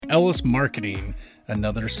Ellis Marketing,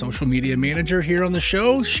 another social media manager here on the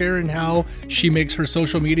show, sharing how she makes her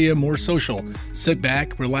social media more social. Sit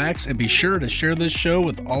back, relax, and be sure to share this show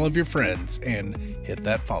with all of your friends and hit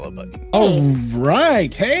that follow button. All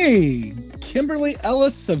right. Hey, Kimberly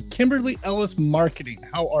Ellis of Kimberly Ellis Marketing.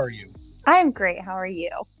 How are you? I'm great. How are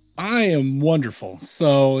you? I am wonderful.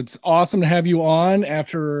 So it's awesome to have you on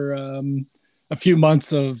after a few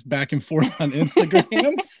months of back and forth on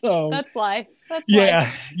Instagram. So That's life. That's yeah,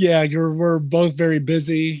 life. we're both very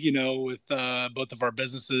busy, with both of our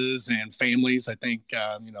businesses and families. I think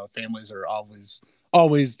families are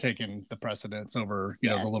always taking the precedence over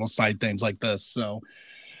the little side things like this. So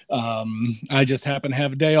I just happen to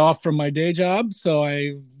have a day off from my day job, so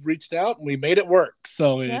I reached out and we made it work.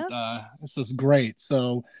 So this is great.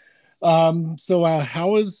 So how's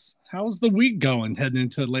the week going heading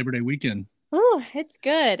into Labor Day weekend? Ooh, it's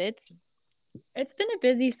good. It's been a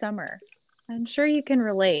busy summer. I'm sure you can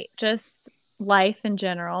relate. Just life in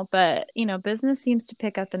general, but business seems to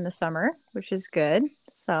pick up in the summer, which is good.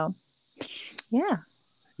 So, yeah.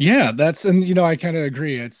 Yeah, I kind of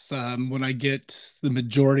agree. It's when I get the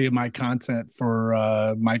majority of my content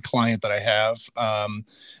for my client that I have.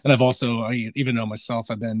 And I've also, even though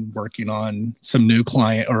myself, I've been working on some new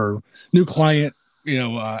client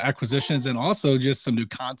acquisitions and also just some new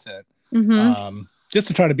content. Mm-hmm. Just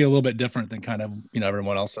to try to be a little bit different than kind of,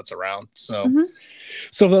 everyone else that's around. So,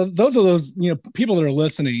 Mm-hmm. those are those, people that are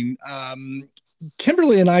listening.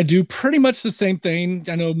 Kimberly and I do pretty much the same thing.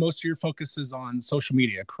 I know most of your focus is on social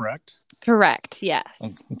media, correct? Correct.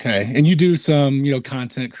 Yes. Okay. And you do some,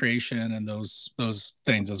 content creation and those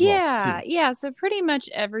things as well, too. Yeah. So pretty much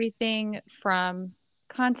everything from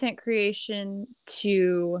content creation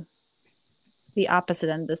to the opposite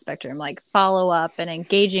end of the spectrum, like follow up and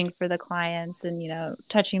engaging for the clients and,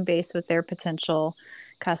 touching base with their potential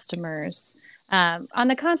customers. On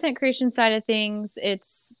the content creation side of things,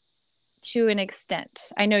 it's to an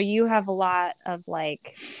extent. I know you have a lot of where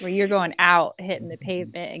you're going out, hitting the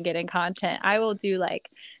pavement and getting content. I will do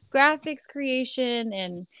graphics creation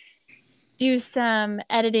and do some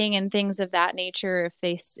editing and things of that nature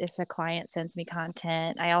if a client sends me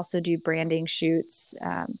content. I also do branding shoots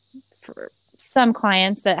for some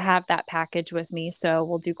clients that have that package with me. So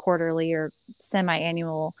we'll do quarterly or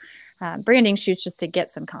semi-annual branding shoots just to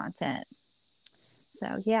get some content.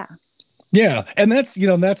 So, yeah. Yeah. And that's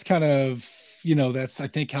kind of, that's, I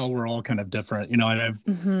think, how we're all kind of different.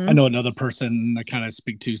 I know another person I kind of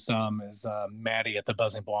speak to some is Maddie at the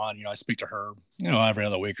Buzzing Blonde. I speak to her, every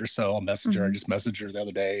other week or so. I'll message her. I just messaged her the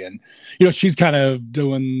other day, and, she's kind of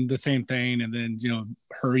doing the same thing. And then,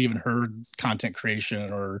 her content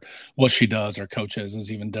creation or what she does or coaches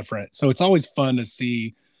is even different. So it's always fun to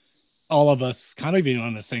see all of us kind of even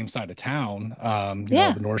on the same side of town,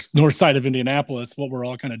 the north side of Indianapolis, what we're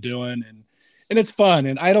all kind of doing. And it's fun.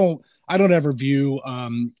 And I don't ever view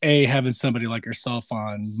having somebody like yourself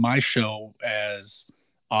on my show as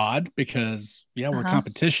odd, because we're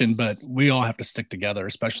competition, but we all have to stick together,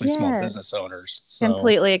 especially small business owners. So.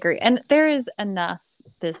 Completely agree. And there is enough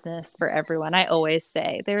business for everyone. I always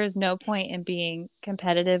say there is no point in being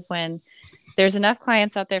competitive when there's enough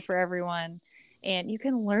clients out there for everyone, and you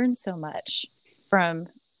can learn so much from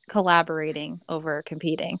collaborating over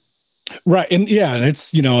competing. Right. And and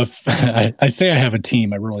it's, if I say I have a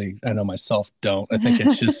team, I know myself don't. I think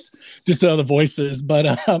it's just the other voices. But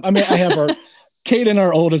I have Kaden,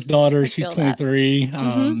 our oldest daughter. She's 23.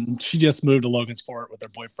 She just moved to Logansport with her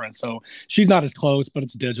boyfriend. So she's not as close, but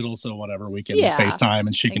it's digital. So whatever, we can FaceTime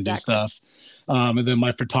and she can do stuff. And then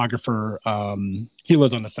my photographer, he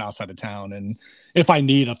lives on the south side of town. And if I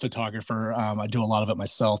need a photographer, I do a lot of it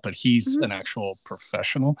myself, but he's an actual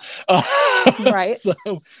professional. Right. So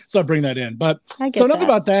I bring that in. But so enough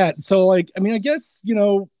about that. So I guess,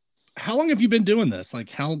 how long have you been doing this?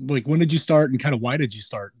 When did you start and kind of why did you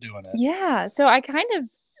start doing it? Yeah. So I kind of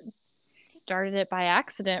started it by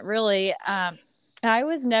accident, really. I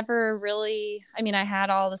was never really, I had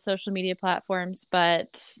all the social media platforms,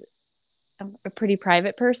 but I'm a pretty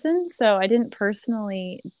private person. So I didn't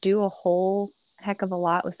personally do a whole heck of a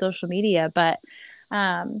lot with social media. But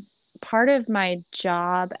part of my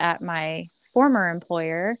job at my former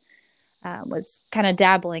employer was kind of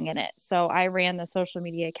dabbling in it. So I ran the social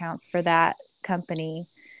media accounts for that company.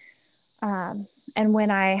 And when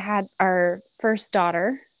I had our first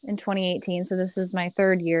daughter in 2018, so this is my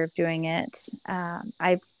third year of doing it,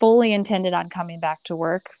 I fully intended on coming back to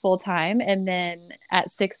work full time. And then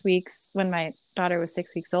at 6 weeks, when my daughter was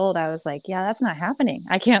 6 weeks old, I was like, yeah, that's not happening.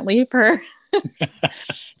 I can't leave her.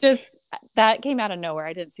 Just that came out of nowhere.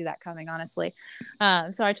 I didn't see that coming, honestly.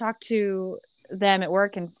 So I talked to them at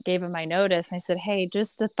work and gave them my notice. And I said, hey,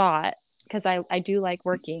 just a thought, because I do like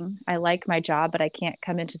working. I like my job, but I can't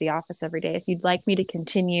come into the office every day. If you'd like me to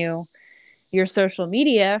continue your social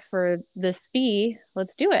media for this fee,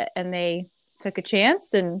 let's do it. And they took a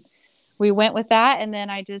chance and we went with that. And then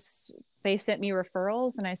they sent me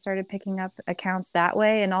referrals and I started picking up accounts that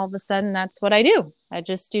way. And all of a sudden that's what I do. I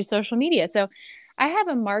just do social media. So I have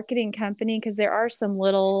a marketing company because there are some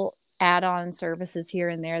little add-on services here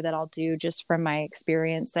and there that I'll do just from my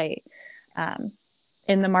experience in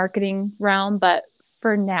the marketing realm. But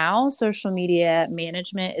for now, social media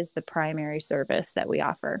management is the primary service that we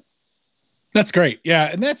offer. That's great. Yeah.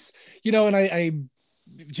 And that's, and I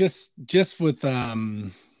just with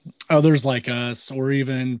others like us, or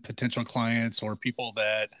even potential clients or people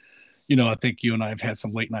that, I think you and I have had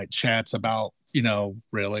some late night chats about,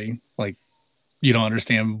 really like, you don't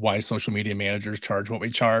understand why social media managers charge what we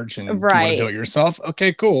charge, and you want to do it yourself.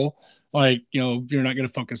 Okay, cool. Like, you're not going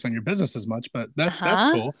to focus on your business as much, but that's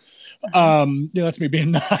cool. That's me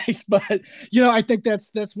being nice, but I think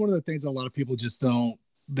that's one of the things a lot of people just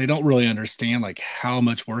they don't really understand, like how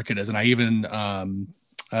much work it is. And I even,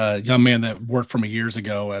 a young man that worked for me years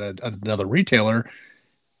ago at another retailer,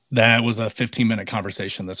 that was a 15-minute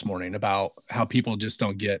conversation this morning about how people just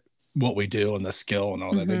don't get what we do and the skill and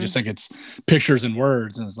all that. They just think it's pictures and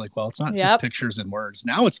words. And it's like, well, it's not just pictures and words.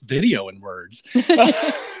 Now it's video and words.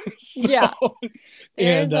 Yeah.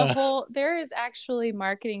 There is actually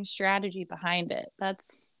marketing strategy behind it.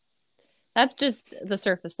 That's just the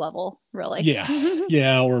surface level, really. Yeah.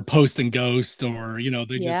 Yeah. Or post and ghost, or,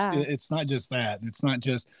 it's not just that. It's not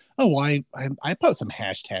just, I put some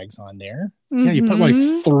hashtags on there. Yeah. You put like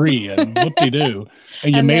 3 and whoop-de-doo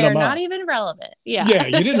and you made them up. Not even relevant. Yeah. Yeah.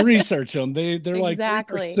 You didn't research them. They're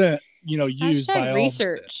exactly. Like 3%, used by all.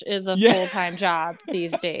 Research is a full-time job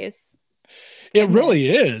these days. It really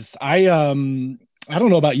is. I don't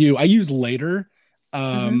know about you. I use Later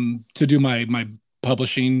to do my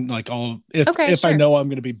publishing, like if I know I'm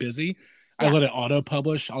going to be busy, I let it auto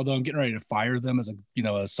publish, although I'm getting ready to fire them as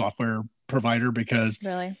a software provider, because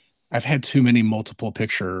really I've had too many multiple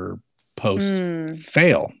picture posts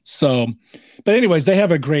fail. So, but anyways, they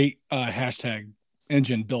have a great hashtag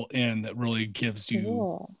engine built in that really gives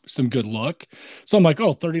you some good look. So I'm like,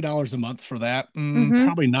 $30 a month for that.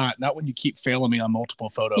 Probably not when you keep failing me on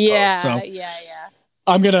multiple photo posts. So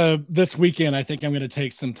this weekend, I think I'm going to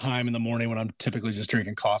take some time in the morning when I'm typically just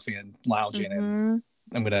drinking coffee and lounging, and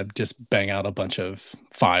I'm going to just bang out a bunch of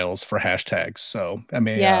files for hashtags. So I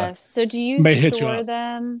may, So do you store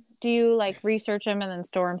them? Do you like research them and then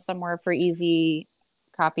store them somewhere for easy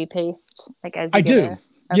copy paste? Like as you I do.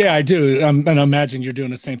 Yeah, I do. And I imagine you're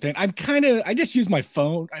doing the same thing. I just use my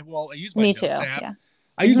phone. I use my Notes app. Yeah.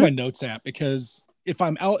 I use my Notes app because if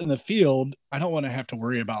I'm out in the field, I don't want to have to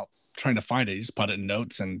worry about trying to find it. You just put it in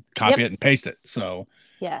Notes and copy it and paste it. So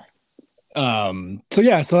so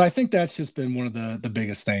I think that's just been one of the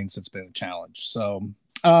biggest things that's been a challenge. So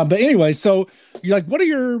but anyway, so you're like, what are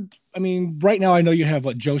your, right now I know you have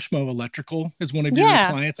Joe Schmo Electrical is one of your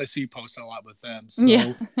clients. I see you posting a lot with them. So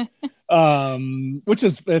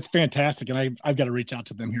it's fantastic. And I've got to reach out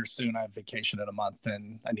to them here soon. I have vacation in a month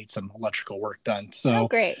and I need some electrical work done. So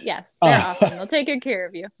great. Yes. They're awesome. They'll take good care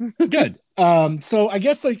of you. Good. So I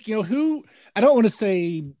guess who, I don't want to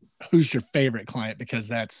say who's your favorite client, because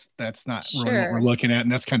that's not really what we're looking at.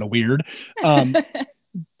 And that's kind of weird.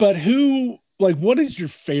 But who, what is your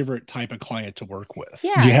favorite type of client to work with?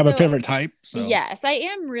 Yeah, do you have a favorite type? So. Yes, I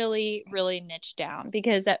am really, really niche down,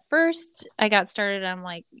 because at first I got started, I'm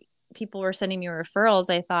like, people were sending me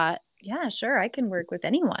referrals. I thought, yeah, sure, I can work with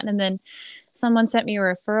anyone. And then someone sent me a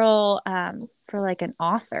referral for like an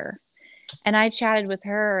author. And I chatted with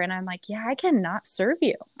her and I'm like, yeah, I cannot serve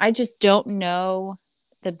you. I just don't know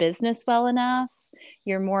the business well enough.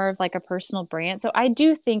 You're more of like a personal brand. So I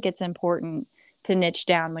do think it's important to niche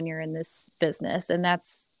down when you're in this business. And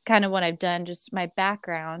that's kind of what I've done. Just my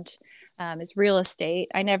background is real estate.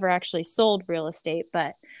 I never actually sold real estate,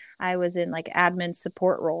 but I was in like admin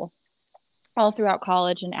support role all throughout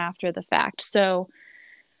college and after the fact. So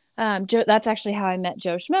that's actually how I met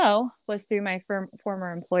Joe Schmo, was through my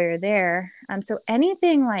former employer there. So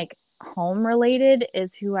anything like home related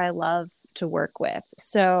is who I love to work with.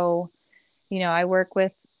 So, I work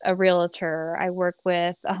with a realtor, I work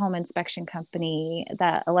with a home inspection company,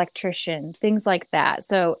 that electrician, things like that.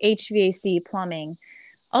 So HVAC, plumbing,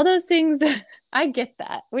 all those things, I get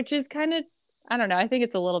that, which is kind of, I don't know, I think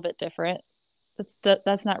it's a little bit different.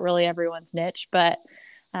 That's not really everyone's niche, but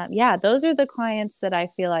those are the clients that I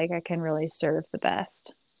feel like I can really serve the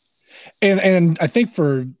best. And I think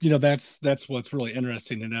for, that's what's really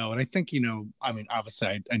interesting to know. And I think, I mean,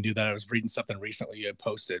 obviously I knew that. I was reading something recently you had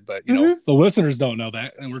posted, but Hmm. the listeners don't know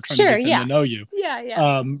that, and we're trying to Sure. get them to Yeah. know you. Yeah.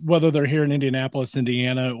 Yeah. Whether they're here in Indianapolis,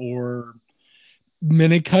 Indiana, or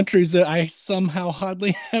many countries that I somehow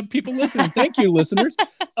hardly have people listening. Thank you, listeners.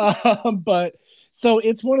 But so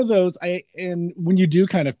it's one of those. And when you do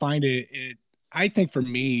kind of find it, I think for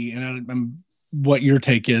me, and I'm what your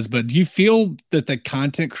take is, but do you feel that the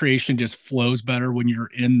content creation just flows better when you're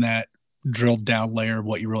in that drilled down layer of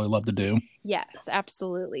what you really love to do? Yes,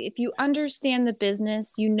 absolutely. If you understand the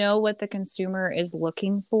business, you know what the consumer is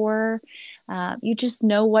looking for. You just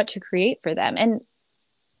know what to create for them. And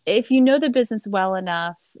if you know the business well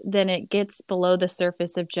enough, then it gets below the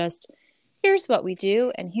surface of just here's what we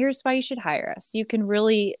do and here's why you should hire us. You can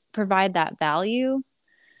really provide that value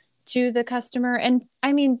to the customer. And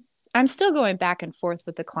I mean, I'm still going back and forth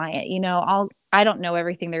with the client. I don't know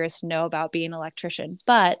everything there is to know about being an electrician,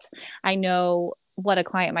 but I know what a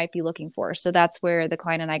client might be looking for. So that's where the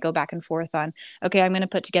client and I go back and forth on, okay, I'm going to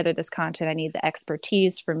put together this content. I need the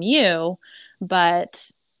expertise from you, but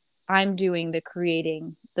I'm doing the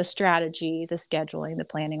creating, the strategy, the scheduling, the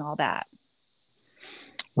planning, all that.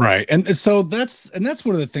 Right. And so that's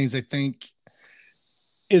one of the things I think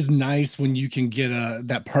is nice when you can get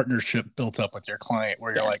that partnership built up with your client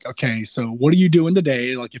where you're like, okay, so what are you doing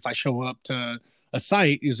today? Like if I show up to a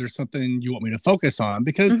site, is there something you want me to focus on?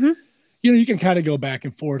 Because Mm-hmm. you can kind of go back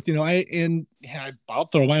and forth. I'll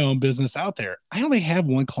throw my own business out there. I only have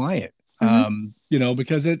one client. Mm-hmm.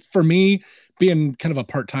 Because it for me being kind of a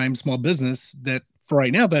part-time small business, that for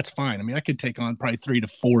right now that's fine. I mean, I could take on probably 3 to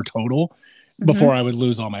 4 total Mm-hmm. before I would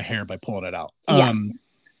lose all my hair by pulling it out. Yeah.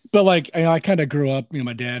 But like I kind of grew up,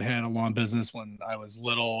 my dad had a lawn business when I was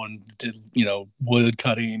little and did, wood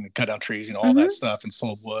cutting and cut down trees, all Mm-hmm. that stuff, and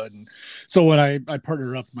sold wood. And so when I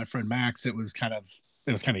partnered up with my friend Max, it was kind of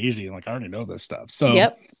easy. Like I already know this stuff. So,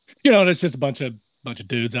 Yep. and it's just a bunch of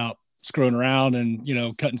dudes out screwing around and,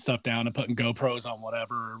 cutting stuff down and putting GoPros on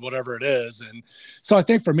whatever it is. And so I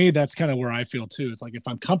think for me, that's kind of where I feel too. It's like, if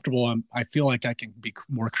I'm comfortable, I feel like I can be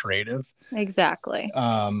more creative. Exactly.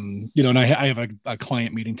 And I have a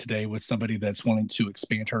client meeting today with somebody that's wanting to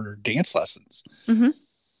expand her dance lessons. Mm-hmm.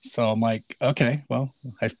 So I'm like, okay, well,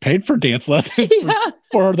 I've paid for dance lessons Yeah.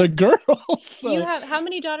 for the girls. So How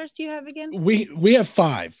many daughters do you have again? we have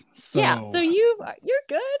 5. So Yeah. So you're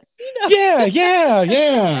good. yeah.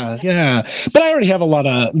 But I already have a lot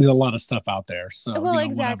of stuff out there. So Well,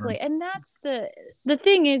 whatever. exactly. And that's the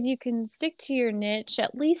thing is you can stick to your niche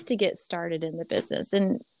at least to get started in the business.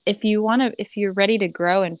 And if you're ready to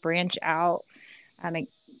grow and branch out, and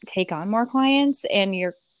take on more clients and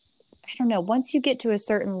I don't know, once you get to a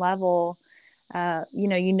certain level,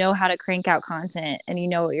 you know how to crank out content and you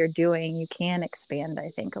know what you're doing, you can expand, I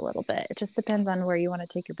think, a little bit. It just depends on where you want to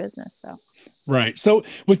take your business. So Right. So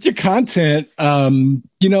with your content, and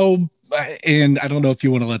I don't know if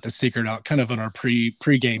you want to let the secret out kind of on our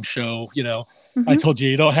pre-game show, I mm-hmm. told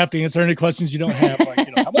you don't have to answer any questions you don't have,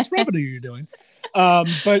 like, how much revenue you're doing.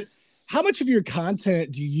 But how much of your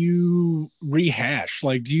content do you rehash?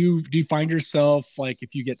 Like, do you find yourself like,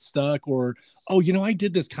 if you get stuck or, oh, I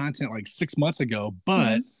did this content like 6 months ago,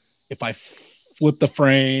 but Mm-hmm. if I flip the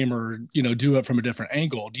frame or, do it from a different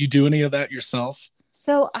angle, do you do any of that yourself?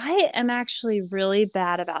 So I am actually really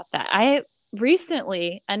bad about that. I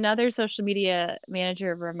recently, another social media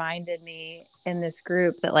manager reminded me in this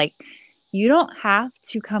group that, like, you don't have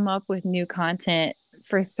to come up with new content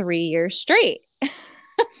for 3 years straight.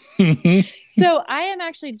 So I am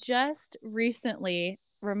actually just recently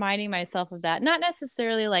reminding myself of that. Not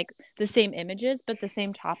necessarily like the same images, but the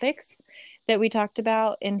same topics that we talked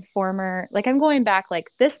about in former, like, I'm going back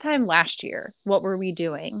like this time last year, what were we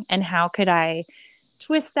doing and how could I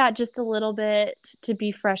twist that just a little bit to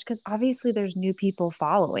be fresh? Because obviously there's new people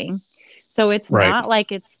following. So it's Right. not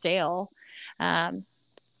like it's stale.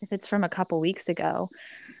 If it's from a couple weeks ago,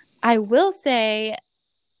 I will say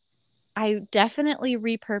I definitely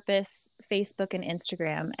repurpose Facebook and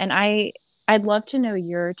Instagram. And I'd love to know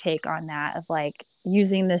your take on that, of like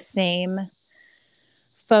using the same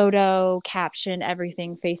photo, caption,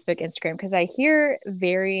 everything, Facebook, Instagram, because I hear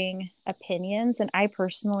varying opinions and I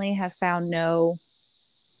personally have found no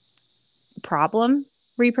problem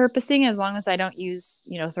repurposing as long as I don't use,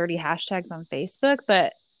 30 hashtags on Facebook,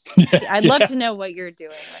 but I'd love to know what you're doing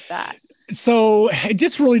with that. So it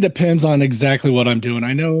just really depends on exactly what I'm doing.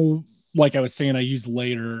 I know, like I was saying, I use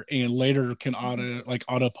Later, and Later can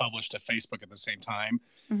auto publish to Facebook at the same time.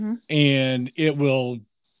 Mm-hmm. And it will,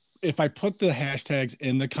 if I put the hashtags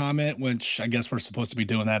in the comment, which I guess we're supposed to be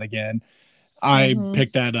doing that again, I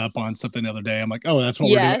picked that up on something the other day. I'm like, oh, that's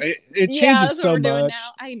what we're doing. It Yeah, changes that's so what we're doing much.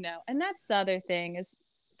 now. I know. And that's the other thing is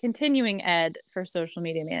continuing ed for social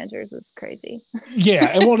media managers is crazy.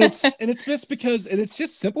 Yeah. And well, it's just because, and it's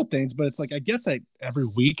just simple things, but it's like, I guess every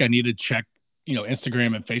week I need to check,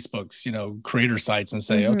 Instagram and Facebook's, creator sites and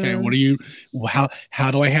say, okay, what do you,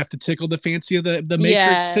 how do I have to tickle the fancy of the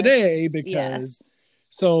matrix today? Because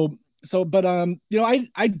but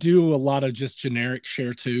I do a lot of just generic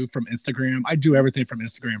share too from Instagram. I do everything from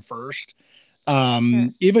Instagram first.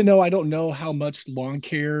 Even though I don't know how much lawn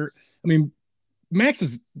care, I mean, Max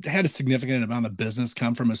has had a significant amount of business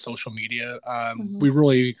come from his social media.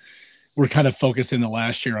 We're kind of focusing the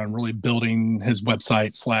last year on really building his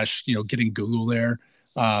website / getting Google there,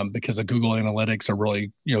 because of Google Analytics are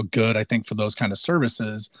really, good, I think, for those kind of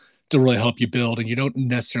services to really help you build. And you don't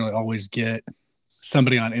necessarily always get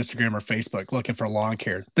somebody on Instagram or Facebook looking for lawn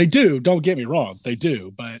care. They do, don't get me wrong, they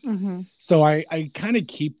do. But so I kind of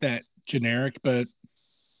keep that generic, but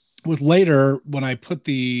with later, when I put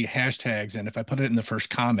the hashtags in, if I put it in the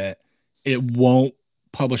first comment, it won't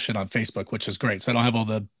publish it on Facebook, which is great. So I don't have all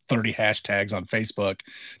the 30 hashtags on Facebook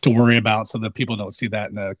to worry about so that people don't see that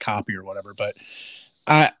in the copy or whatever. But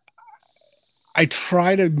I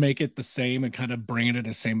try to make it the same and kind of bring it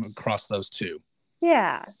the same across those two.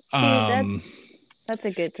 Yeah. See, that's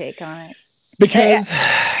a good take on it. Because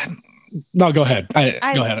no, go ahead. Go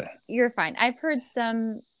ahead. You're fine. I've heard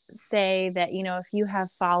some say that, if you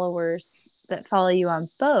have followers that follow you on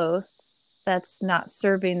both, that's not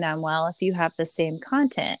serving them well if you have the same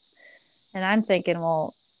content. And I'm thinking,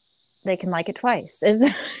 well, they can like it twice.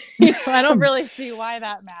 I don't really see why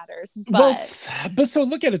that matters. But so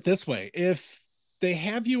look at it this way. If they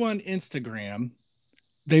have you on Instagram,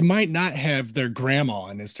 they might not have their grandma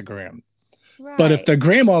on Instagram. Right. But if the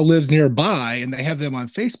grandma lives nearby and they have them on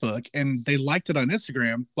Facebook and they liked it on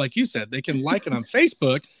Instagram, like you said, they can like it on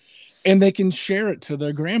Facebook and they can share it to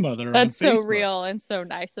their grandmother. That's so real and so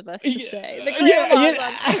nice of us to say. The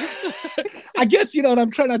I guess, and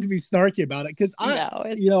I'm trying not to be snarky about it because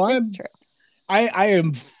it's true. I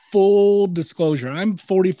am full disclosure. I'm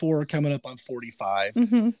 44 coming up on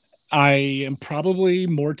 45. I am probably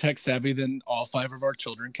more tech savvy than all 5 of our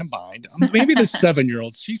children combined. Maybe the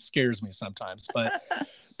 7-year-old, she scares me sometimes, but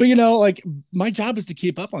like my job is to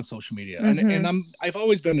keep up on social media. And I've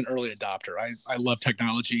always been an early adopter. I love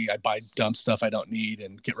technology. I buy dumb stuff I don't need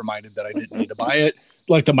and get reminded that I didn't need to buy it,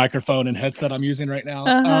 like the microphone and headset I'm using right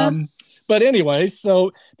now. But anyway,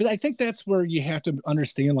 but I think that's where you have to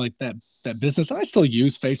understand like that business. And I still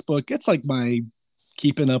use Facebook. It's like my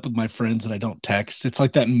keeping up with my friends that I don't text. It's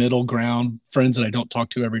like that middle ground, friends that I don't talk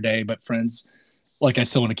to every day, but friends like I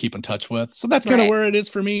still want to keep in touch with. So that's kind of where it is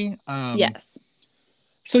for me. Yes.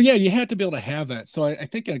 So yeah, you have to be able to have that. So I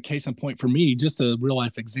think a case in point for me, just a real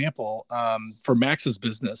life example, for Max's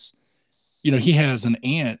business, he has an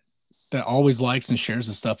aunt that always likes and shares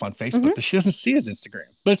his stuff on Facebook, but she doesn't see his Instagram,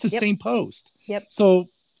 but it's the same post. Yep. So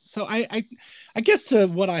I guess to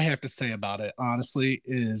what I have to say about it, honestly,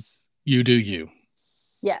 is you do you.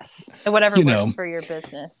 Yes. Whatever works for your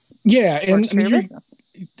business. Yeah. And I mean,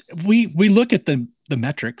 we look at the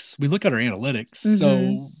metrics, we look at our analytics.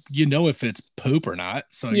 So, if it's poop or not.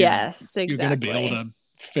 So yes, you're going to be able to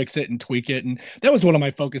fix it and tweak it. And that was one of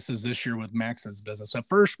my focuses this year with Max's business. At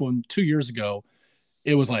first, 2 years ago,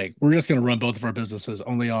 it was like, we're just going to run both of our businesses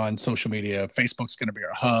only on social media. Facebook's going to be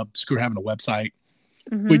our hub. Screw having a website.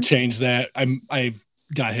 We changed that. I've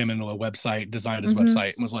got him into a website, designed his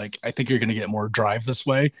website, and was like, I think you're going to get more drive this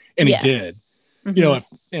way. And he did.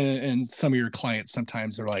 And some of your clients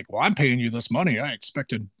sometimes are like, well, I'm paying you this money, I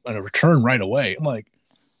expected a return right away. I'm like,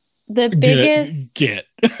 the biggest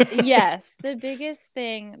the biggest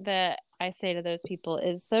thing that I say to those people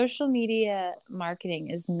is social media marketing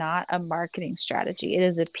is not a marketing strategy. It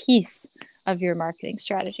is a piece of your marketing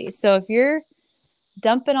strategy. So if you're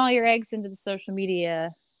dumping all your eggs into the social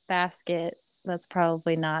media basket, that's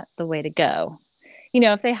probably not the way to go.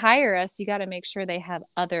 If they hire us, you got to make sure they have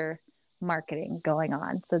other marketing going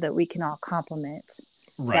on so that we can all complement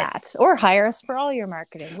that, or hire us for all your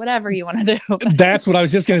marketing, whatever you want to do. That's what I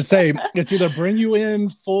was just going to say. It's either bring you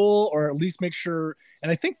in full or at least make sure.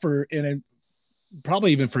 And I think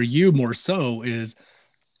probably even for you more so is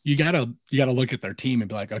you gotta look at their team and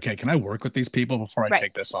be like, okay, can I work with these people before I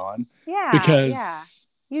take this on? Yeah. Because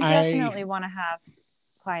you definitely want to have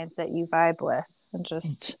clients that you vibe with and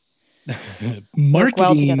just work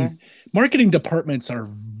well together. Marketing departments are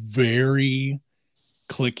very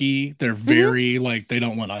cliquey. They're very like, they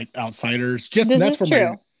don't want outsiders.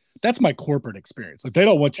 That's my corporate experience. Like they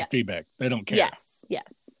don't want your feedback. They don't care.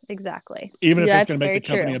 Yes, exactly. Even if it's going to make the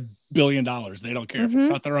company billion. They don't care if it's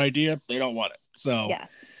not their idea. They don't want it. So,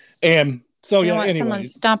 yes. And so, they yeah, don't want anyways. someone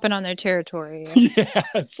stomping on their territory. Yeah.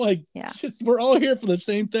 It's like, we're all here for the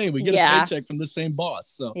same thing. We get a paycheck from the same boss.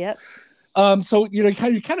 So, so, you know,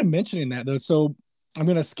 you're kind of mentioning that though. So I'm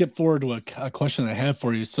going to skip forward to a question I have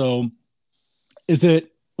for you. So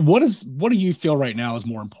what do you feel right now is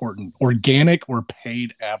more important, organic or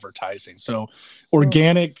paid advertising? So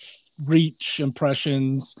organic reach,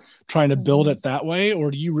 impressions, trying to build it that way, or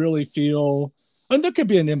do you really feel, and there could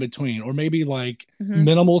be an in between, or maybe like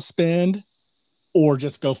minimal spend, or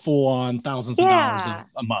just go full on thousands of dollars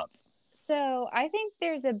a month? So I think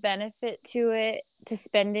there's a benefit to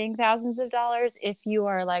spending thousands of dollars if you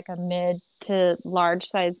are like a mid to large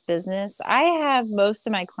size business. I have most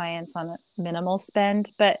of my clients on a minimal spend,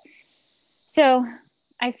 but so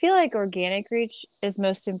I feel like organic reach is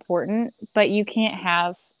most important, but you can't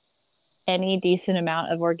have any decent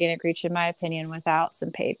amount of organic reach, in my opinion, without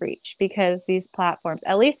some paid reach, because these platforms,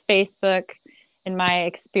 at least Facebook, in my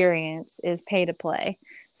experience, is pay to play.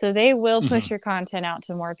 So they will push your content out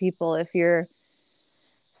to more people if you're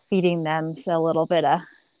feeding them a little bit of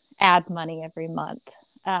ad money every month.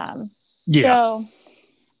 So,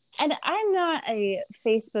 and I'm not a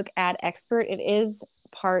Facebook ad expert. It is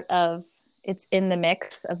it's in the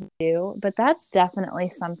mix of you, but that's definitely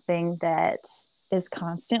something that is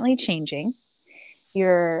constantly changing.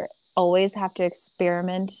 You're always have to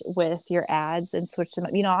experiment with your ads and switch them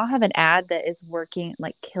up. You know, I'll have an ad that is working,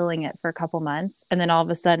 like killing it for a couple months, and then all of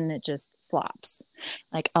a sudden it just flops.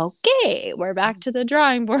 Like, okay, we're back to the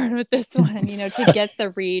drawing board with this one, you know, to get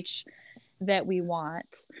the reach that we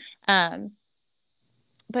want.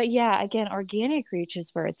 But yeah, again, organic reach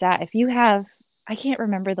is where it's at. If you have, I can't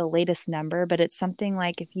remember the latest number, but it's something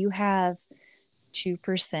like if you have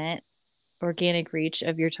 2% organic reach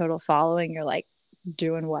of your total following, you're like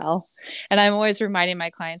doing well. And I'm always reminding my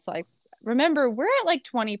clients, like, remember, we're at like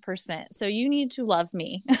 20%, so you need to love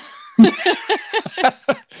me.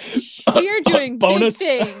 You're doing bonus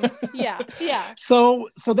big things. Yeah. So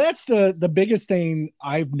that's the biggest thing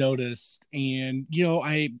I've noticed. And, you know,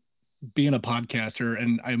 I, being a podcaster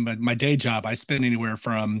and my day job, I spend anywhere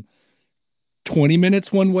from 20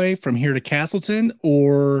 minutes one way from here to Castleton,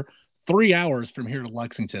 or 3 hours from here to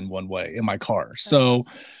Lexington one way in my car. So,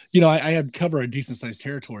 you know, I had cover a decent sized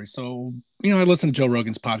territory. So, you know, I listen to Joe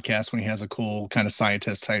Rogan's podcast when he has a cool kind of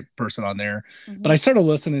scientist type person on there. But I started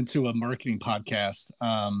listening to a marketing podcast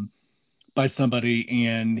by somebody,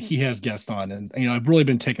 and he has guests on, and, you know, I've really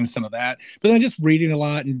been taking some of that, but then just reading a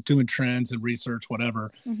lot and doing trends and research,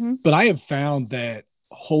 whatever. But I have found that,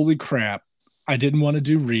 holy crap, I didn't want to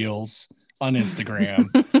do reels on Instagram.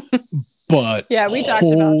 But yeah, we talked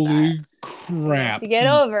about that. Holy crap. To get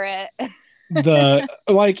over it. And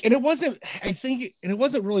it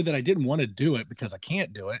wasn't really that I didn't want to do it because I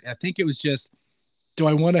can't do it. I think it was just, do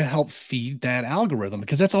I want to help feed that algorithm?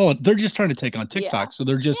 Because that's all they're just trying to take on TikTok. So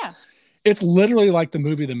they're just, it's literally like the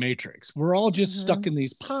movie The Matrix. We're all just stuck in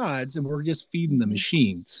these pods and we're just feeding the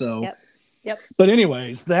machine. So, but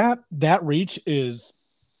anyways, that reach is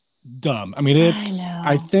dumb. I mean,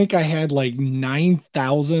 I think I had like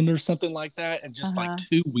 9,000 or something like that in just like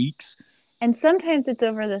 2 weeks. And sometimes it's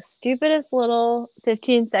over the stupidest little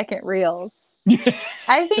 15-second reels.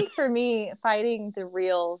 I think for me, fighting the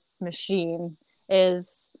reels machine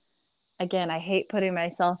is, again, I hate putting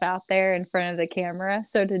myself out there in front of the camera.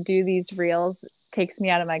 So to do these reels takes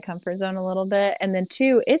me out of my comfort zone a little bit. And then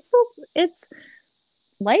two, it's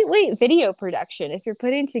lightweight video production. If you're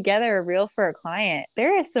putting together a reel for a client,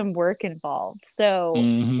 there is some work involved. So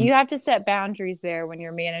you have to set boundaries there when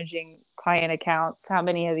you're managing client accounts, how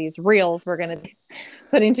many of these reels we're going to be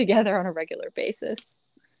putting together on a regular basis.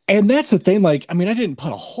 And that's the thing. Like, I mean, I didn't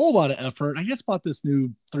put a whole lot of effort. I just bought this new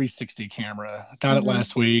 360 camera. I got it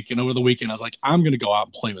last week. And over the weekend, I was like, I'm going to go out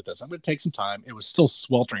and play with this. I'm going to take some time. It was still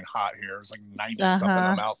sweltering hot here. It was like 90 something.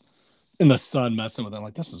 I'm out in the sun messing with it. I'm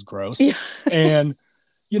like, this is gross. And,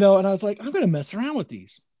 you know, and I was like, I'm going to mess around with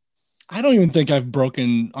these. I don't even think I've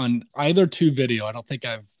broken on either two video. I don't think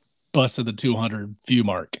I've busted the 200 view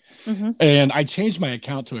mark. And I changed my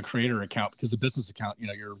account to a creator account because the business account, you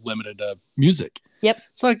know, you're limited to music.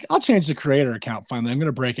 It's like, I'll change the creator account finally. I'm going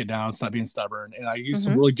to break it down, stop being stubborn. And I use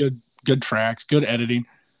some really good tracks, good editing.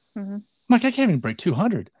 I'm like, I can't even break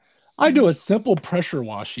 200. I do a simple pressure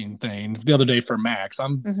washing thing the other day for Max.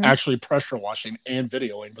 I'm actually pressure washing and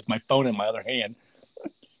videoing with my phone in my other hand.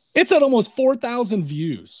 It's at almost 4,000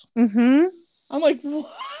 views. I'm like, what?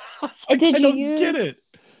 Like, I don't get it.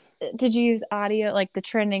 Did you use audio, like the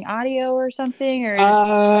trending audio or something? Or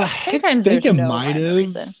I think it might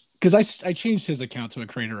have. I changed his account to a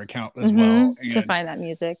creator account as well, to find that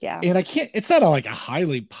music. Yeah. And I can't, it's not like a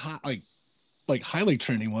highly like highly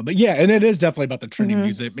trending one, but yeah, and it is definitely about the trending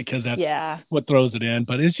music because that's what throws it in.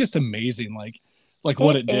 But it's just amazing, like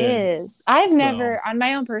what it did. I've never on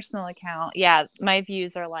my own personal account. Yeah, my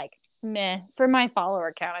views are like meh. For my follower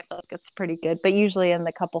account, I feel like it's pretty good, but usually in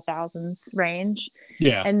the couple thousands range.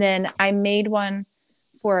 Yeah. And then I made one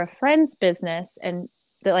for a friend's business, and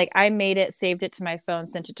like I made it, saved it to my phone,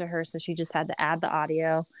 sent it to her, so she just had to add the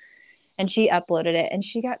audio. And she uploaded it, and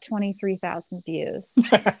she got 23,000 views.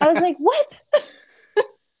 I was like, "What?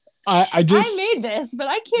 I made this, but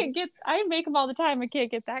I make them all the time. I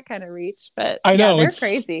can't get that kind of reach." But I know they're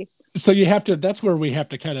crazy. So you have to. That's where we have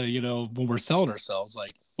to kind of, when we're selling ourselves,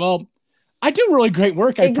 like, well, I do really great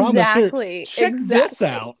work. I promise. Here, check this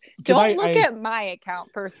out. Don't look at my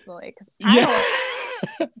account personally, because I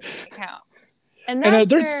don't account. And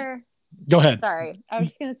that's where. Go ahead. Sorry. I was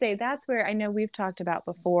just going to say, that's where I know we've talked about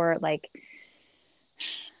before, like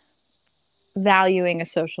valuing a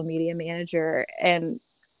social media manager. And,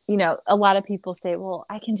 a lot of people say, well,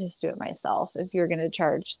 I can just do it myself if you're going to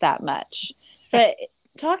charge that much. But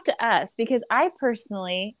talk to us, because I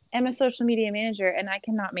personally am a social media manager and I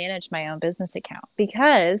cannot manage my own business account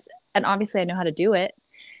and obviously I know how to do it,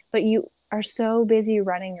 but you are so busy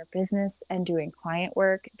running your business and doing client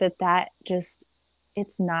work that just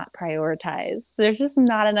it's not prioritized. There's just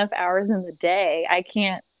not enough hours in the day.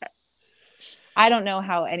 I don't know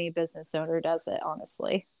how any business owner does it,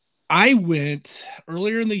 honestly. I went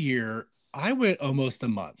earlier in the year, almost a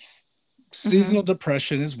month. Seasonal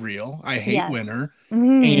depression is real. I hate winter.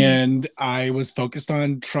 And I was focused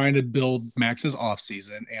on trying to build Max's off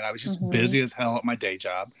season. And I was just busy as hell at my day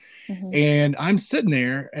job. And I'm sitting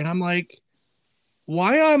there and I'm like,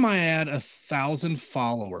 why am I at 1,000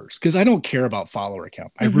 followers? Because I don't care about follower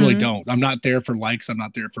count. I really don't. I'm not there for likes. I'm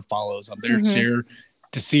not there for follows. I'm there to share,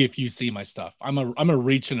 to see if you see my stuff. I'm a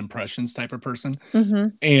reach and impressions type of person.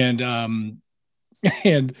 And I'm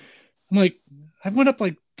like, I went up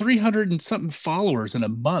like 300 and something followers in a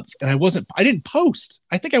month, and I didn't post.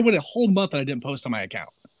 I think I went a whole month and I didn't post on my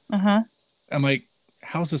account. I'm like,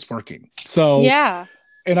 how's this working? So yeah.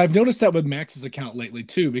 And I've noticed that with Max's account lately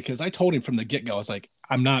too, because I told him from the get-go, I was like,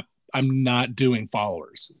 I'm not doing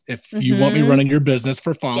followers. If you want me running your business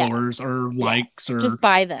for followers or likes or just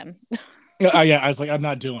buy them. I was like, I'm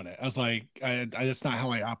not doing it. I was like, that's not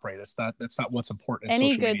how I operate. That's not what's important.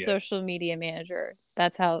 Any good social media manager,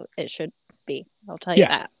 that's how it should be. I'll tell you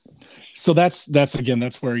that. So that's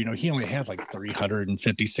where, he only has like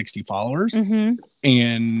 350, 60 followers.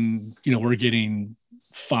 And, we're getting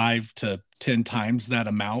 5 to 10 times that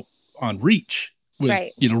amount on reach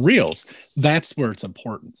with, reels. That's where it's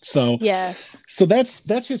important. So, so that's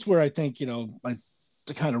just where I think,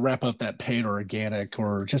 to kind of wrap up that paid or organic,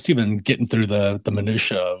 or just even getting through the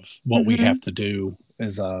minutia of what we have to do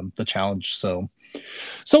is the challenge. So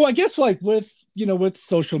I guess like with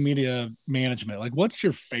social media management, like what's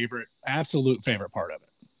your absolute favorite part of it?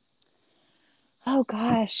 Oh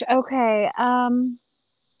gosh. Okay.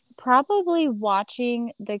 Probably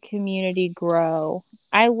watching the community grow.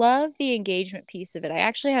 I love the engagement piece of it. I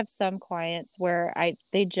actually have some clients where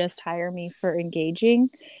they just hire me for engaging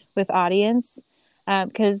with audience,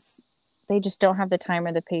 because they just don't have the time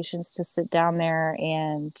or the patience to sit down there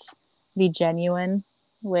and be genuine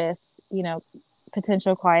with,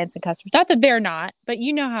 potential clients and customers. Not that they're not, but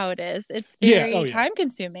you know how it is. It's very time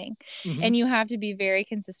consuming, and you have to be very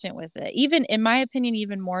consistent with it. Even in my opinion,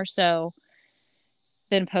 even more so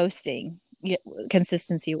than posting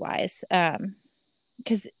consistency wise.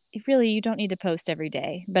 Because really you don't need to post every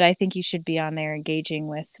day, but I think you should be on there engaging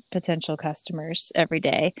with potential customers every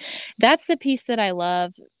day. That's the piece that I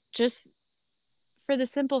love, just for the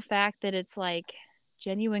simple fact that it's like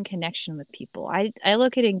genuine connection with people. I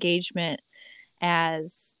look at engagement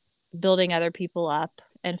as building other people up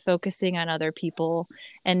and focusing on other people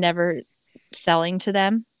and never selling to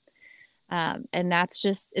them. And that's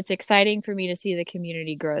it's exciting for me to see the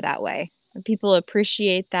community grow that way. And people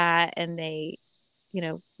appreciate that, and they,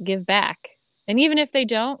 give back. And even if they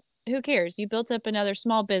don't, who cares? You built up another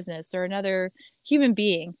small business or another human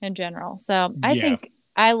being in general. So I think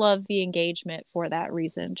I love the engagement for that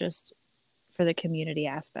reason, just for the community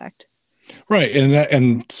aspect. Right.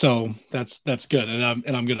 And so that's good. And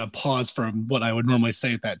I'm going to pause from what I would normally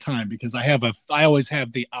say at that time, because I always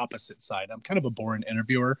have the opposite side. I'm kind of a boring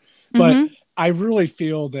interviewer, but I really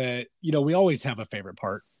feel that, we always have a favorite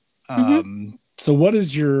part. So what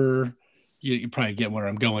is you probably get where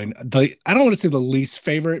I'm going. I don't want to say the least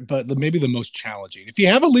favorite, but maybe the most challenging. If you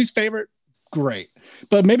have a least favorite, great.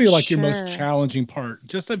 But maybe like your most challenging part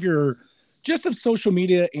just of your just of social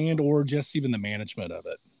media and or just even the management of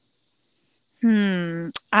it?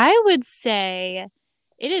 I would say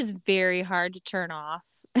it is very hard to turn off.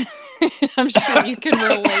 I'm sure you can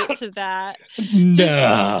relate to that.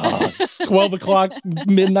 No. 12 o'clock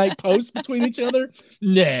midnight post between each other?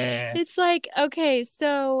 Nah. It's like, okay,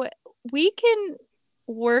 so we can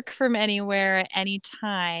work from anywhere at any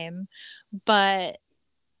time, but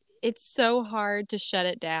it's so hard to shut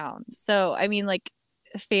it down. So, I mean, like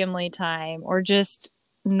family time or just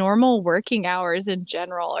normal working hours in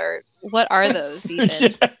general, or what are those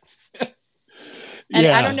even? Yeah. And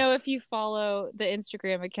I Yeah. don't know if you follow the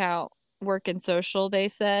Instagram account Work and Social, they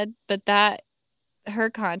said, but that her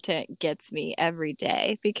content gets me every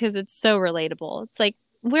day because it's so relatable. It's like,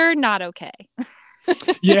 we're not okay.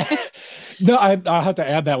 Yeah. No, I'll have to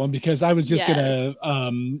add that one because I was just Yes. gonna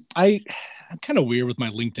I'm kind of weird with my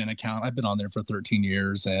LinkedIn account. I've been on there for 13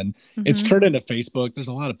 years and it's Hmm. turned into Facebook. There's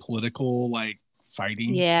a lot of political like fighting.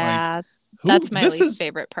 Like Yeah. who That's my this least is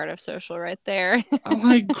favorite part of social right there. I'm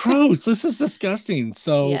like gross. This is disgusting.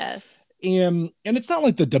 So Yes. and it's not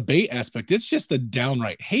like the debate aspect, it's just the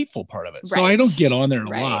downright hateful part of it. So I don't Right. get on there a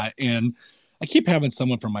Right. lot. And I keep having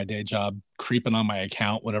someone from my day job creeping on my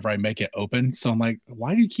account whenever I make it open. So I'm like,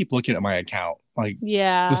 why do you keep looking at my account? Like,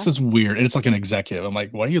 Yeah. this is weird. And it's like an executive. I'm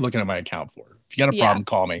like, what are you looking at my account for? If you got a Yeah. problem,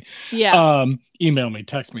 call me. Yeah. Email me,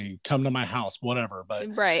 text me, come to my house, whatever.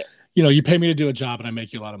 But Right. you pay me to do a job and I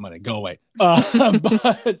make you a lot of money. Go away.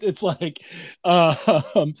 But it's like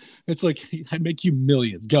I make you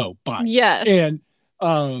millions. Go, bye. Yes. And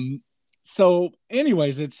so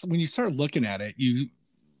anyways, it's when you start looking at it,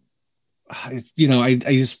 I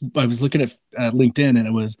was looking at LinkedIn and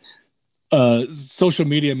it was social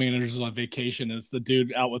media managers on vacation. It's the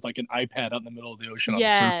dude out with like an iPad out in the middle of the ocean on a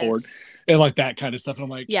surfboard Yes. and like that kind of stuff. And I'm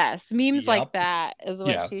like, Yes. Memes like yep, that is what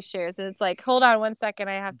yeah. she shares. And it's like, hold on 1 second,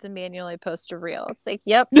 I have to manually post a reel. It's like,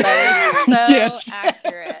 yep, that is so Yes,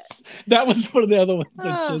 accurate. that was one of the other ones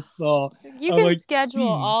I Oh, just saw. you I'm can like, schedule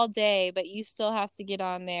all day, but you still have to get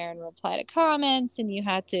on there and reply to comments and you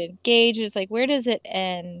have to engage. It's like, where does it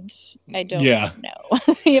end? I don't yeah,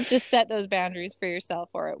 know. You have to set those boundaries for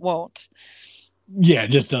yourself or it won't. yeah, it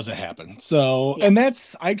just doesn't happen. So, Yeah. and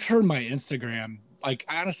I turned my Instagram, like,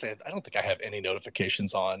 honestly, I don't think I have any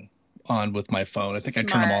notifications on with my phone. I think I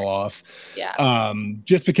turn them all Smart. off. Yeah.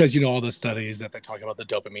 Just because all the studies that they talk about the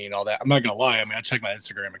dopamine and all that. I'm not gonna lie. I mean, I check my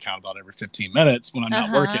Instagram account about every 15 minutes when I'm not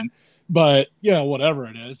Uh-huh. working, but whatever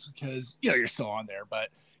it is, because you're still on there. But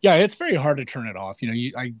yeah, it's very hard to turn it off.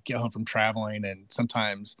 I get home from traveling and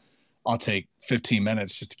sometimes I'll take 15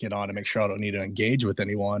 minutes just to get on to make sure I don't need to engage with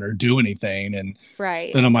anyone or do anything. And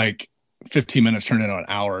Right. then I'm like 15 minutes turned into an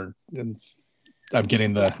hour and I'm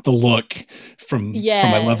getting the Yeah. the look from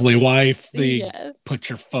my lovely Yes. wife, the Yes. put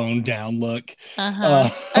your phone down look. Uh-huh.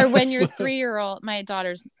 Or when your So 3-year-old, my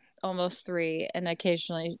daughter's almost 3, and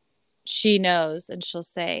occasionally she knows and she'll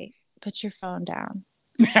say, put your phone down.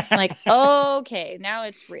 I'm like, okay, now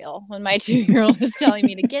it's real. When my 2-year-old is telling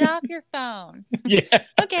me to get off your phone. yeah.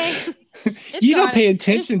 Okay. It's You gone. don't pay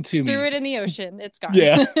attention Just to me. threw it in the ocean. It's gone.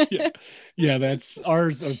 Yeah. Yeah, that's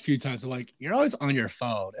ours a few times. I'm like, you're always on your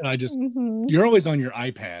phone. And Mhm. you're always on your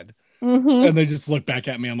iPad. Mhm. And they just look back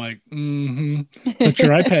at me. I'm like, put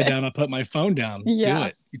your iPad down. I'll put my phone down.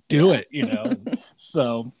 Yeah. Do it.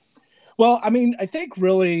 So, well, I mean, I think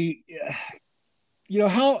really,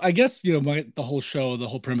 how, I guess, the whole show, the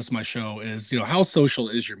whole premise of my show is, how social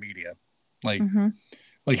is your media? Like, Mhm.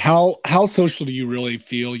 like how social do you really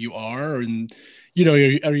feel you are? And, are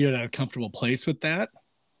you in a comfortable place with that?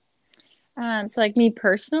 So like me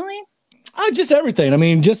personally, Just everything. I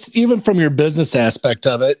mean, just even from your business aspect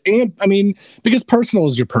of it. And I mean, because personal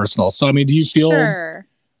is your personal. So, I mean, do you feel, sure.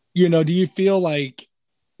 do you feel like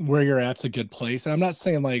where you're at's a good place? And I'm not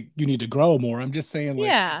saying like you need to grow more. I'm just saying like,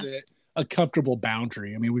 Yeah. is it a comfortable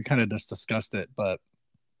boundary? I mean, we kind of just discussed it, but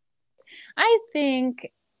I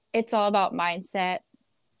think it's all about mindset,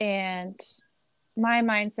 and my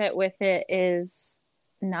mindset with it is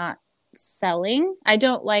not selling. I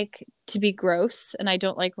don't like to be gross, and I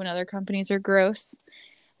don't like when other companies are gross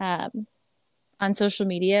on social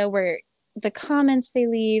media, where the comments they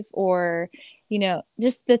leave or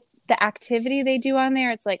just the activity they do on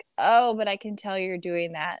there. It's like, oh, but I can tell you're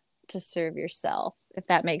doing that to serve yourself, if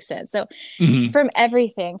that makes sense. So from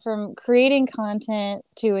everything, from creating content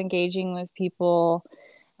to engaging with people,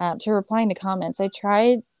 to replying to comments, I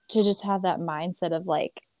try to just have that mindset of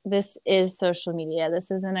like, this is social media. This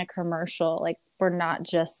isn't a commercial. Like, we're not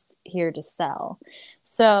just here to sell.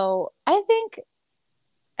 So I think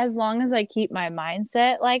as long as I keep my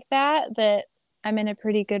mindset like that I'm in a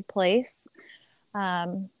pretty good place.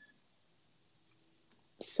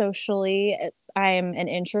 socially. I'm an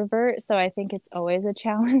introvert, so I think it's always a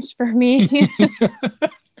challenge for me.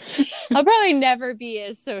 I'll probably never be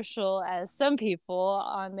as social as some people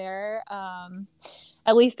on there,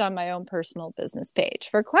 at least on my own personal business page.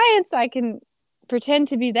 For clients, I can pretend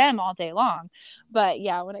to be them all day long. But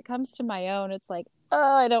yeah, when it comes to my own, it's like,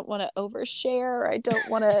 oh, I don't want to overshare. I don't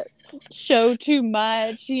want to show too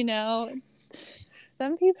much, you know.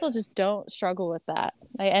 Some people just don't struggle with that.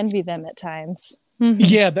 I envy them at times.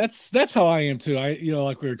 Yeah, that's how I am too.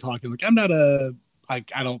 Like we were talking, like I'm not I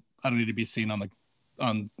don't need to be seen on the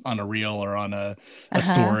on a reel or on a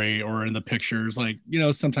story or in the pictures. Like,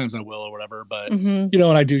 sometimes I will or whatever, but and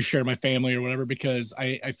I do share my family or whatever, because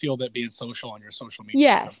I feel that being social on your social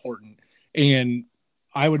media is important. And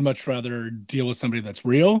I would much rather deal with somebody that's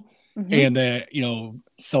real and that,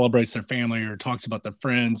 celebrates their family or talks about their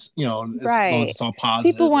friends, as long as it's all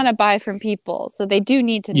positive. People want to buy from people, so they do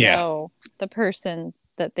need to know the person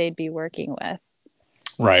that they'd be working with.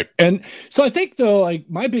 Right. And so I think, though, like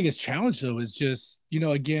my biggest challenge, though, is just,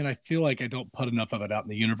 again, I feel like I don't put enough of it out in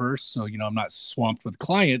the universe. So, I'm not swamped with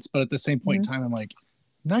clients, but at the same point in time, I'm like,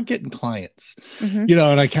 not getting clients, and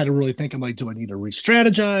I kind of really think, I'm like, do I need to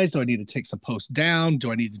re-strategize? Do I need to take some posts down?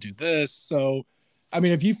 Do I need to do this? So, I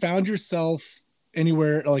mean, have you found yourself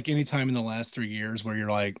anywhere, like anytime in the last 3 years where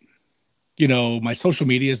you're like, my social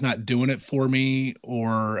media is not doing it for me?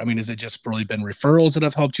 Or, I mean, has it just really been referrals that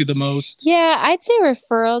have helped you the most? Yeah, I'd say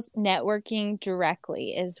referrals, networking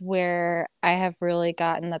directly is where I have really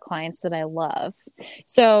gotten the clients that I love.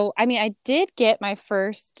 So, I mean, I did get my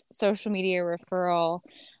first social media referral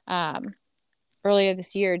earlier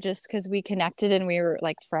this year, just because we connected and we were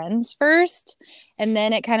like friends first. And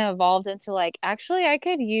then it kind of evolved into like, actually, I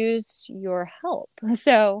could use your help.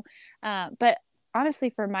 So, but honestly,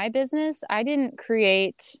 for my business, I didn't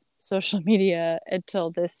create social media until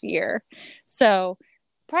this year. So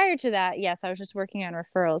prior to that, yes, I was just working on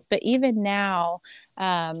referrals. But even now,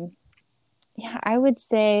 I would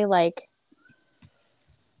say like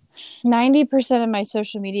 90% of my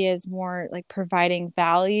social media is more like providing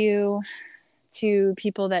value to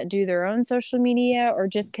people that do their own social media, or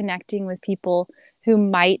just connecting with people who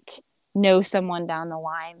might know someone down the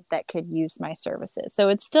line that could use my services. So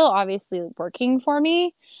it's still obviously working for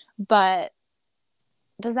me, but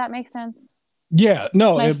does that make sense? Yeah,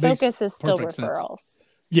 no, my focus is still referrals. Sense.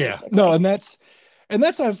 Yeah, basically. No, and that's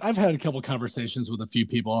I've had a couple conversations with a few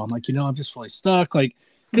people. I'm like, I'm just really stuck, like,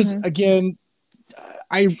 because again,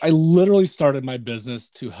 I literally started my business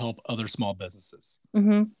to help other small businesses.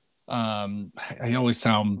 I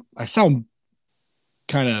sound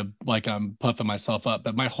kind of like I'm puffing myself up,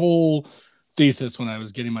 but my whole thesis when I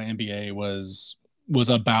was getting my MBA was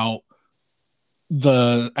about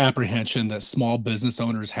the apprehension that small business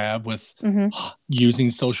owners have with using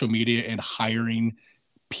social media and hiring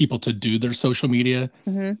people to do their social media,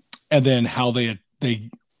 and then how they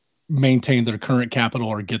maintain their current capital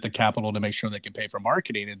or get the capital to make sure they can pay for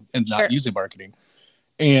marketing and not using marketing.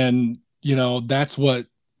 And, that's what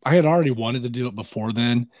I had already wanted to do it before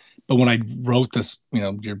then. But when I wrote this,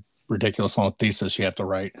 your ridiculous long thesis you have to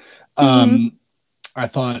write, I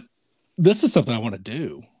thought, this is something I want to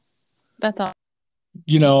do. That's all.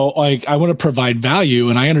 Like I want to provide value,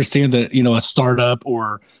 and I understand that, a startup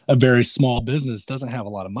or a very small business doesn't have a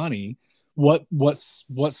lot of money. What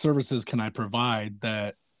services can I provide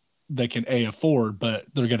that they can afford, but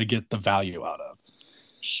they're going to get the value out of?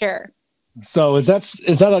 Sure. So is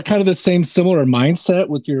that a kind of the same similar mindset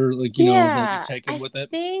with your, like, that you've taken with it? I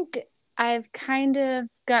think I've kind of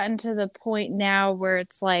gotten to the point now where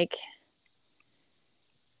it's like,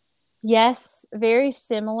 yes, very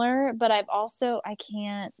similar, but I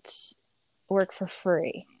can't work for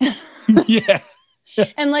free. Yeah.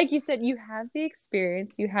 And like you said, you have the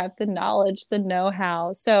experience, you have the knowledge, the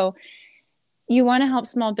know-how. So you want to help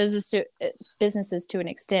small businesses to an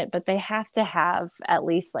extent, but they have to have at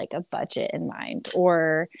least like a budget in mind,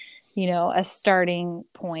 or, a starting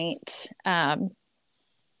point. And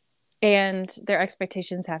their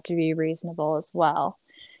expectations have to be reasonable as well.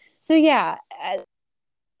 So yeah,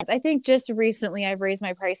 I think just recently I've raised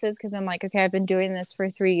my prices because I'm like, okay, I've been doing this for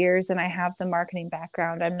 3 years and I have the marketing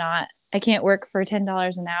background. I can't work for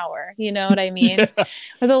 $10 an hour. You know what I mean? Yeah.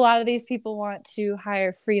 But a lot of these people want to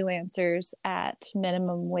hire freelancers at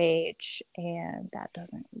minimum wage, and that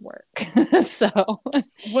doesn't work. So,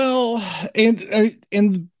 well,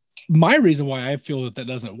 and my reason why I feel that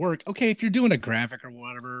doesn't work. Okay, if you're doing a graphic or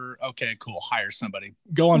whatever, okay, cool, hire somebody.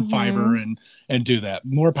 Go on Fiverr and do that.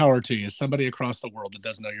 More power to you. Somebody across the world that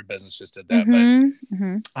doesn't know your business just did that.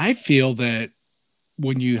 But I feel that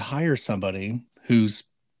when you hire somebody who's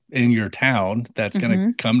in your town that's going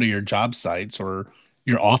to come to your job sites or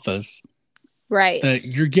your office, Right. that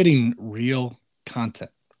you're getting real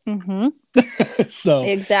content. Mm-hmm. So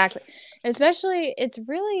exactly. Especially, it's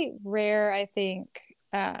really rare, I think,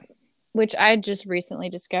 which I just recently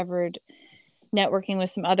discovered networking with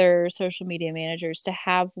some other social media managers, to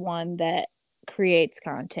have one that creates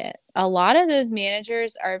content. A lot of those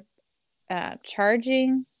managers are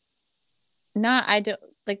charging, not, I don't,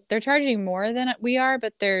 like, they're charging more than we are,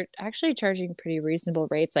 but they're actually charging pretty reasonable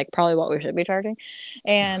rates, like probably what we should be charging.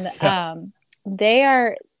 And yeah. they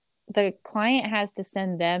are, the client has to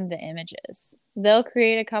send them the images. They'll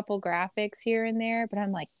create a couple graphics here and there, but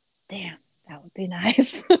I'm like, damn, that would be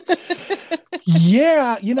nice.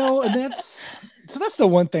 Yeah, and that's the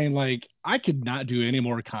one thing. Like, I could not do any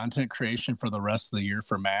more content creation for the rest of the year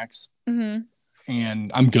for Max, Mm-hmm.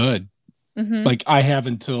 and I'm good. Mm-hmm. Like, I have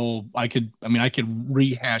until I could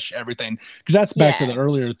rehash everything, because that's back to the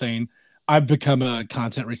earlier Yes. thing. I've become a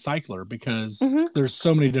content recycler because Mm-hmm. there's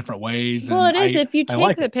so many different ways, Well, and it is. If you I take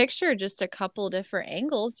like the it. picture just a couple different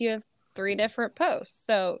angles, you have 3 different posts.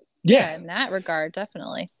 So, Yeah, yeah, in that regard,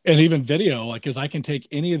 definitely. and even video, like, because I can take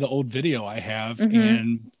any of the old video I have Mm-hmm.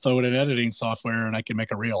 and throw it in editing software, and I can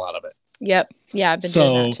make a reel out of it. Yep. Yeah, I've been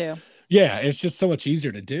doing that So too. yeah, it's just so much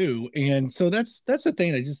easier to do, and so that's the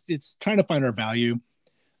thing. It's trying to find our value.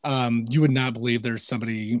 You would not believe there's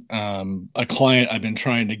somebody, a client I've been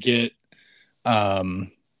trying to get,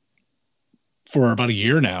 um, for about a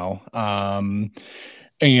year now,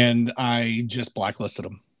 and I just blacklisted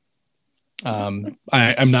them. I'm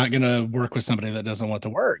not going to work with somebody that doesn't want to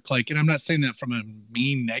work. Like, and I'm not saying that from a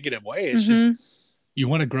mean, negative way. It's Mm-hmm. just, you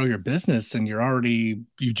want to grow your business, and you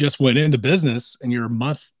just went into business, and you're a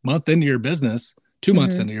month into your business, 2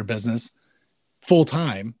 months Mm-hmm. into your business, full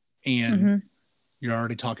time, and Mm-hmm. you're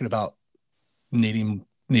already talking about needing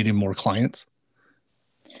more clients.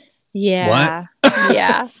 What? Yeah. Yeah.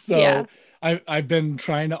 Yeah. So I've been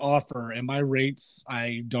trying to offer, and my rates,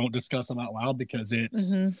 I don't discuss them out loud, because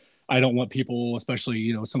Mm-hmm. I don't want people,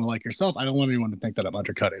 especially, someone like yourself, I don't want anyone to think that I'm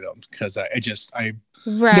undercutting them, because I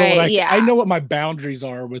know what Right. I Yeah. know what my boundaries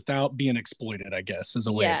are without being exploited, I guess, is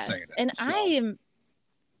a way of saying Yes. it. And So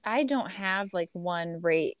I don't have like one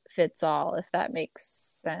rate fits all, if that makes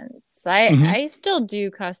sense. I mhm. I still do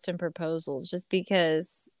custom proposals just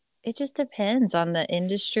because it just depends on the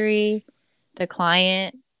industry, the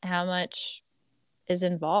client, how much is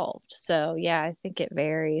involved. So, yeah, I think it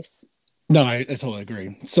varies. No, I totally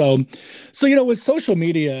agree. So with social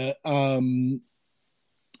media,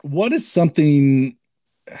 what is something,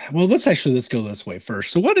 well, let's go this way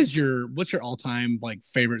first. So what's your all-time, like,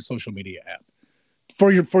 favorite social media app for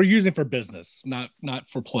using for business, not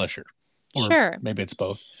for pleasure, or Sure. maybe it's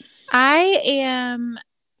both? I've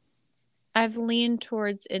leaned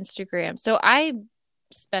towards Instagram. So I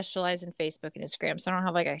specialize in Facebook and Instagram. So I don't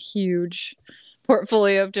have like a huge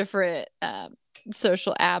portfolio of different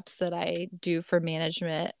social apps that I do for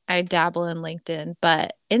management. I dabble in LinkedIn,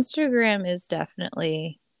 but Instagram is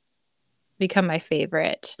definitely become my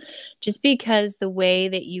favorite, just because the way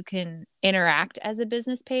that you can interact as a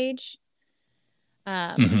business page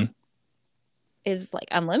Mm-hmm. is like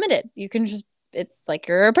unlimited. You can just, it's like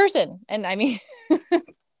you're a person. And I mean,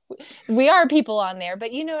 we are people on there,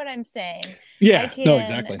 but you know what I'm saying? Yeah, I can no,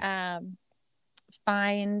 exactly.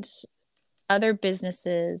 find other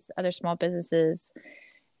businesses, other small businesses,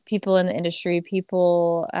 people in the industry,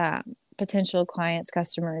 people, potential clients,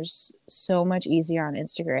 customers, so much easier on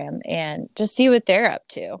Instagram, and just see what they're up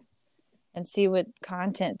to and see what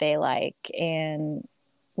content they like and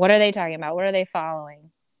what are they talking about? What are they following?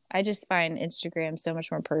 I just find Instagram so much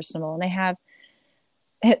more personal. And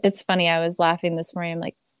it's funny. I was laughing this morning. I'm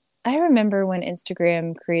like, I remember when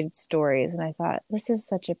Instagram created stories, and I thought, this is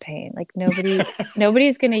such a pain. Like,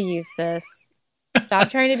 nobody's going to use this. Stop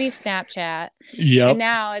trying to be Snapchat. Yep. And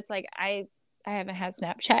now it's like, I haven't had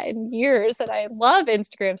Snapchat in years, and I love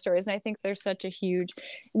Instagram stories. And I think there's such a huge,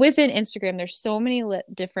 within Instagram, there's so many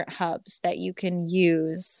different hubs that you can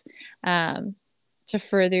use to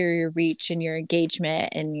further your reach and your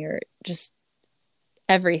engagement and your just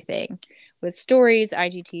everything, with stories,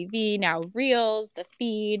 IGTV, now Reels, the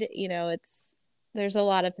feed. There's a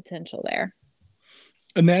lot of potential there.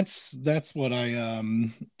 And that's what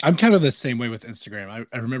I'm kind of the same way with Instagram.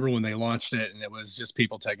 I remember when they launched it, and it was just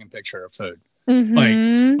people taking picture of food.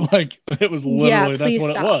 Mm-hmm. Like it was literally, that's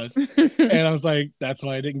what stop. it was. And I was like, that's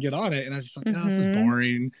why I didn't get on it. And I was just like, oh, this is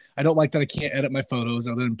boring. I don't like that I can't edit my photos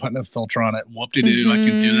other than putting a filter on it. Whoop-de-doo. I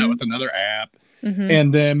can do that with another app.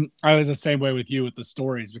 And then I was the same way with you with the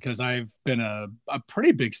stories, because I've been a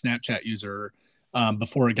pretty big Snapchat user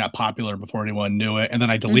before it got popular, before anyone knew it. And then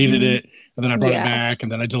I deleted Mm-hmm. it, and then I brought it Yeah. back,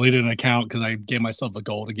 and then I deleted an account because I gave myself a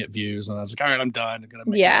goal to get views. And I was like, all right, I'm done. I'm going to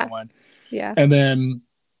make Yeah. another one. Yeah. And then,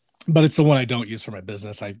 but it's the one I don't use for my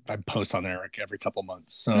business. I post on there like every couple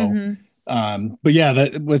months. So, but yeah,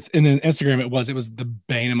 that within Instagram, it was the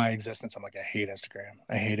bane of my existence. I'm like, I hate Instagram.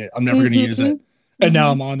 I hate it. I'm never going to use it. And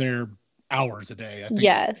now I'm on there hours a day. I think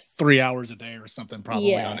yes. 3 hours a day or something,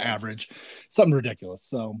 probably on Yes. average, something ridiculous.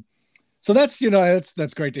 So that's,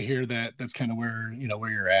 that's great to hear that. That's kind of where,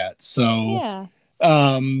 where you're at. So,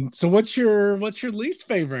 Yeah. So what's your least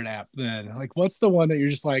favorite app then? Like, what's the one that you're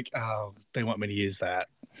just like, oh, they want me to use that?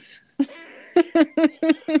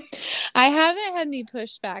 I haven't had any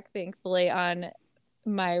pushback, thankfully, on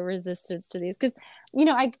my resistance to these because,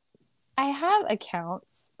 I have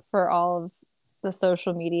accounts for all of the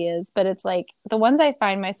social medias, but it's like the ones I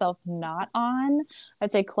find myself not on,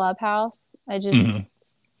 I'd say Clubhouse.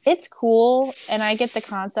 It's cool and I get the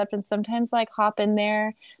concept and sometimes like hop in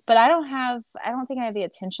there, but I don't think I have the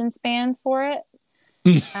attention span for it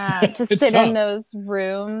to sit tough. in those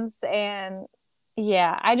rooms. And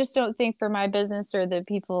yeah, I just don't think for my business or the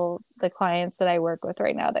clients that I work with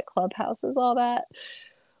right now, that Clubhouse is all that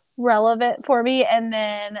relevant for me. And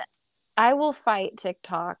then I will fight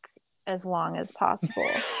TikTok as long as possible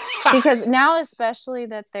because now, especially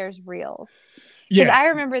that there's reels. Because I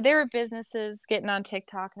remember there were businesses getting on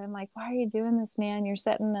TikTok and I'm like, why are you doing this, man? You're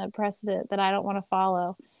setting a precedent that I don't want to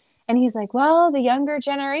follow. And he's like, well, the younger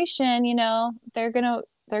generation, they're going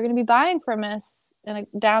to be buying from us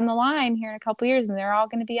down the line here in a couple years and they're all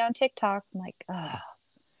going to be on TikTok. I'm like,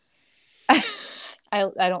 I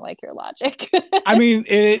don't like your logic. I mean,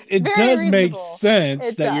 it does reasonable. Make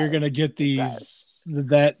sense that you're going to get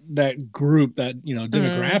that group, that,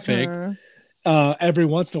 demographic. Every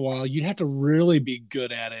once in a while, you'd have to really be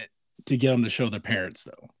good at it to get them to show their parents,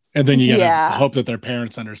 though. And then you gotta hope that their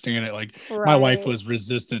parents understand it. Like my wife was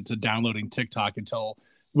resistant to downloading TikTok until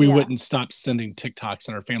we wouldn't stop sending TikToks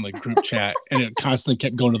in our family group chat, and it constantly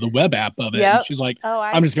kept going to the web app of it. And she's like,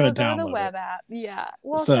 "I'm just going to download the web app." Yeah.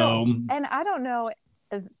 Well, so and I don't know.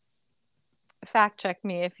 Fact check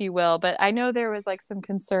me if you will, but I know there was like some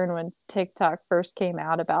concern when TikTok first came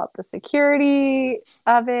out about the security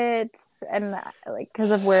of it and like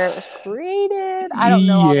because of where it was created. I don't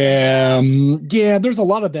know. Yeah, there's a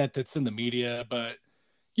lot of that's in the media, but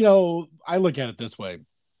I look at it this way: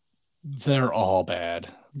 they're all bad.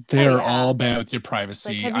 They're all bad with your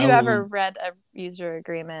privacy. Like, have you ever read a user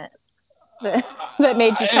agreement that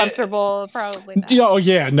made you comfortable? Probably not. Oh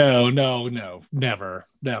yeah, no, never.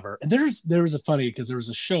 And there was a funny, because there was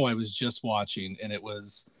a show I was just watching, and it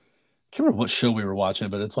was, I can't remember what show we were watching,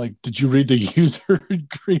 but it's like, did you read the user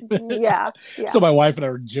agreement? Yeah. So my wife and I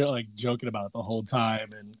were joking about it the whole time,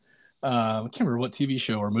 and I can't remember what TV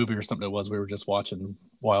show or movie or something it was we were just watching a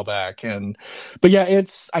while back. But yeah,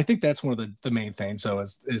 I think that's one of the main things. So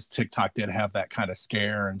is TikTok did have that kind of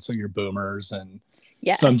scare, and so your boomers and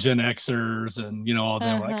some Gen Xers and all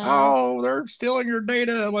them like, oh, they're stealing your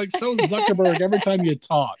data. I'm like, so Zuckerberg every time you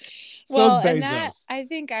talk. So's Bezos. And that, I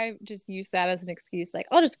think I just use that as an excuse. Like,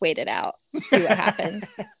 I'll just wait it out, see what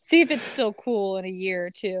happens, see if it's still cool in a year or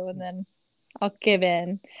two, and then I'll give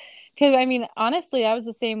in. Because I mean, honestly, I was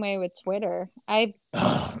the same way with Twitter. I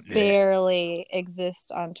barely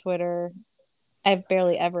exist on Twitter. I've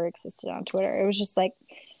barely ever existed on Twitter. It was just like,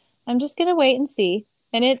 I'm just gonna wait and see.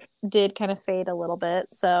 And it did kind of fade a little bit.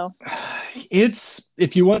 So it's,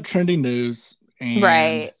 if you want trending news, and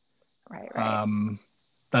right.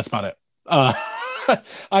 That's about it. I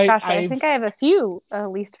think I have a few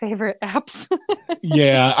least favorite apps.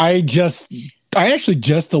 Yeah, I actually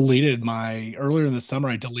just deleted earlier in the summer.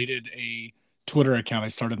 I deleted a Twitter account I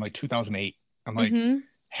started in like 2008. I'm like,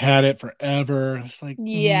 had it forever. It's like,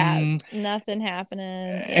 nothing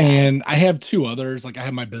happening. And I have two others. Like I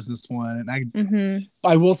have my business one, and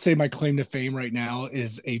I will say my claim to fame right now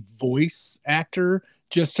is a voice actor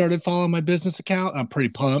just started following my business account. I'm pretty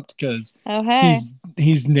pumped because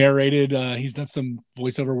he's narrated. He's done some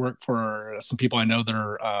voiceover work for some people I know that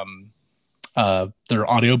are their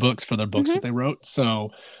audiobooks for their books that they wrote.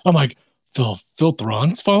 So I'm like, Phil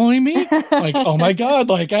Thron's following me? Like, oh my God,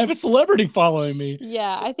 like I have a celebrity following me.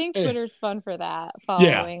 Yeah, I think Twitter's fun for that.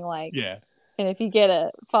 Following, and if you get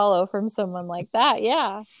a follow from someone like that,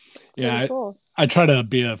 it's cool. I try to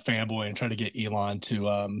be a fanboy and try to get Elon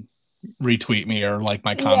to retweet me or like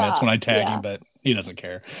my comments when I tag him, but he doesn't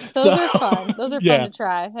care. Those are fun. Those are fun to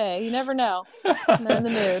try. Hey, you never know. They're in the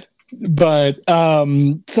mood. But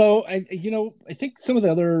so I think some of the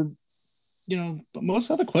other, most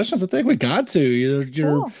of the questions I think we got to,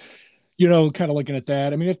 you're kind of looking at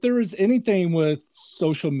that. I mean, if there was anything with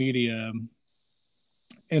social media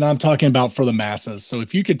And I'm talking about for the masses. So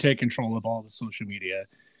if you could take control of all the social media,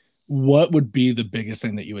 what would be the biggest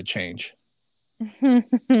thing that you would change?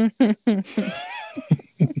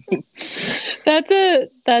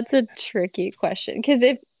 That's a tricky question, because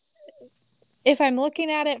if I'm looking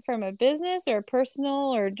at it from a business or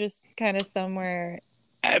personal or just kind of somewhere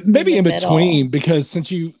Maybe in middle. between, because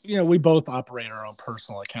since we both operate our own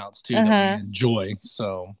personal accounts too that we enjoy.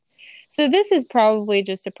 So this is probably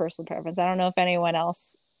just a personal preference. I don't know if anyone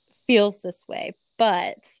else feels this way,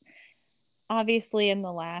 but obviously in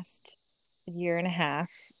the last year and a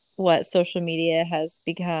half, what social media has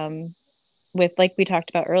become, with, like we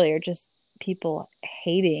talked about earlier, just people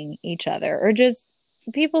hating each other or just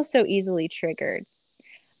people so easily triggered.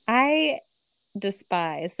 I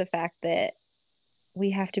despise the fact that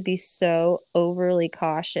we have to be so overly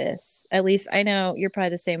cautious. At least I know you're probably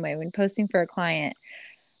the same way. When posting for a client,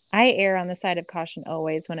 I err on the side of caution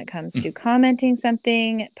always when it comes to commenting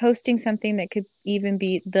something, posting something that could even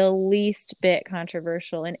be the least bit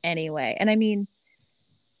controversial in any way. And I mean,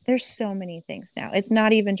 there's so many things now. It's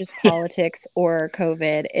not even just politics or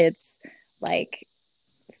COVID. It's like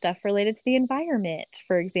stuff related to the environment,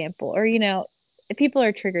 for example, or, people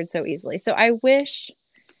are triggered so easily. So I wish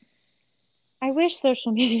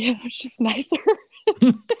social media was just nicer.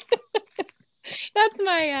 That's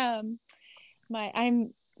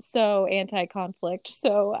I'm so anti-conflict.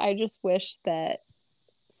 So I just wish that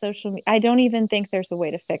social media, I don't even think there's a way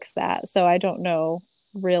to fix that. So I don't know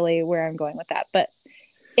really where I'm going with that. But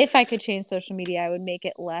if I could change social media, I would make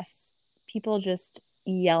it less people just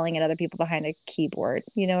yelling at other people behind a keyboard.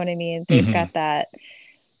 You know what I mean? They've got that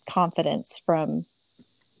confidence from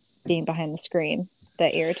being behind the screen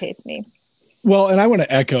that irritates me. Well, and I want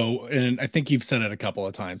to echo, and I think you've said it a couple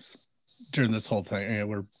of times during this whole thing.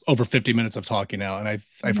 We're over 50 minutes of talking now, and I've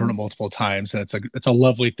heard it multiple times, and it's a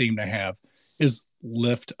lovely theme to have, is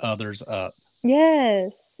lift others up.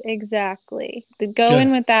 Yes, exactly. Go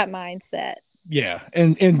in with that mindset. Yeah.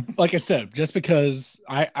 And like I said, just because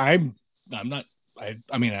I'm not,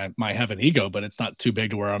 I mean, I might have an ego, but it's not too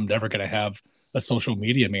big to where I'm never going to have a social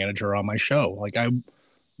media manager on my show. Like, I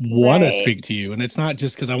want to speak to you, and it's not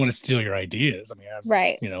just because I want to steal your ideas. I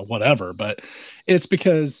mean, whatever, but it's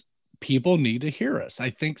because people need to hear us.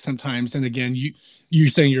 I think sometimes, and again, you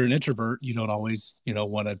saying you're an introvert, you don't always,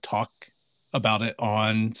 want to talk about it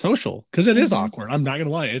on social, because it is awkward. I'm not gonna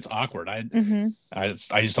lie, it's awkward. I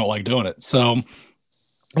just don't like doing it. So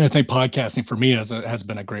I think podcasting for me has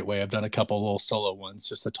been a great way. I've done a couple little solo ones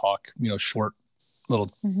just to talk, short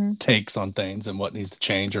little takes on things and what needs to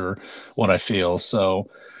change or what I feel. So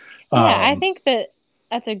I think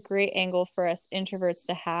that's a great angle for us introverts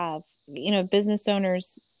to have. Business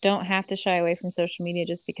owners don't have to shy away from social media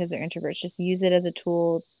just because they're introverts. Just use it as a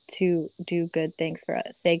tool to do good things for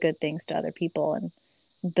us, say good things to other people, and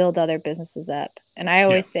build other businesses up. And I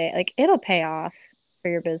always say, like, it'll pay off for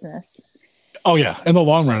your business. Oh yeah, in the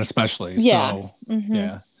long run, especially. Yeah. So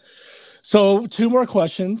yeah. So 2 more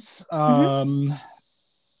questions.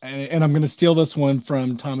 And I'm going to steal this one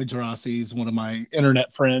from Tommy Gerasi. He's one of my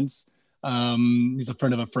internet friends. He's a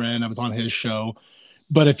friend of a friend. I was on his show.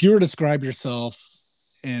 But if you were to describe yourself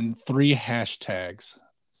in 3 hashtags,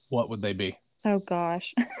 what would they be? Oh,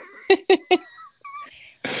 gosh.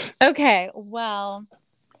 Okay, well,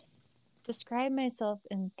 describe myself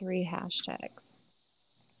in 3 hashtags.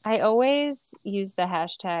 I always use the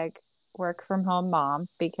hashtag work from home mom,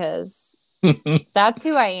 because that's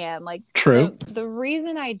who I am. Like, true. The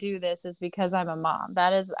reason I do this is because I'm a mom.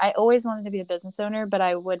 I always wanted to be a business owner, but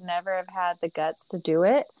I would never have had the guts to do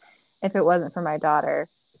it if it wasn't for my daughter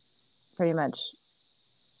pretty much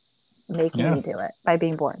making me do it by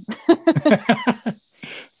being born.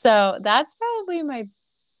 So that's probably my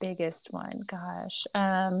biggest one. Gosh.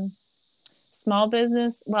 Small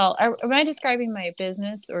business. Well, am I describing my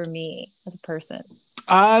business or me as a person?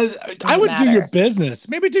 I would do your business.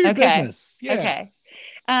 Maybe do your business. Yeah.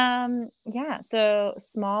 Okay. So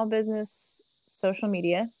small business social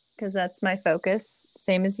media, because that's my focus.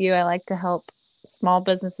 Same as you. I like to help small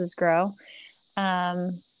businesses grow.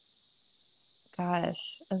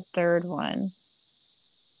 A third one.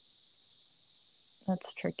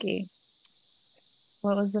 That's tricky.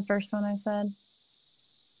 What was the first one I said?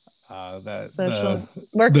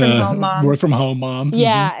 Work from home mom. Work from home mom.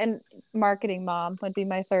 Yeah, and marketing mom would be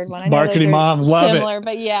my third one. I know marketing mom, love similar, it.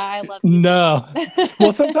 But yeah, I love. No,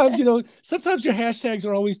 well, sometimes sometimes your hashtags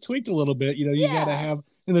are always tweaked a little bit. You got to have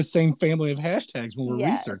in the same family of hashtags when we're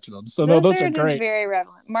researching them. So those are great. Very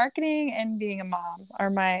relevant. Marketing and being a mom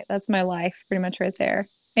that's my life pretty much right there,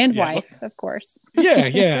 and wife, of course.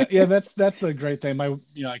 yeah. That's the great thing. I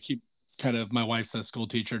keep my wife's a school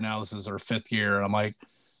teacher now. This is her 5th year, and I'm like,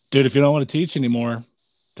 dude, if you don't want to teach anymore,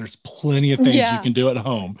 there's plenty of things you can do at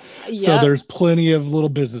home. Yep. So there's plenty of little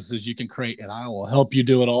businesses you can create, and I will help you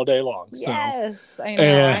do it all day long. Yes, I know.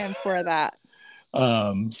 I am for that.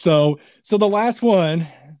 So the last one,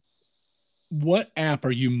 what app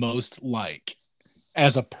are you most like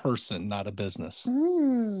as a person, not a business?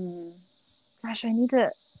 Gosh, I need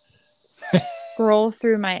to scroll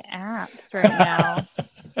through my apps right now.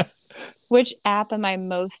 Which app am I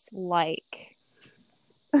most like?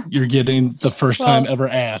 You're getting the first time ever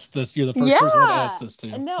asked this. You're the first person I've asked this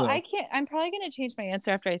to. No, I can't. I'm probably going to change my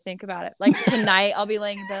answer after I think about it. Like tonight, I'll be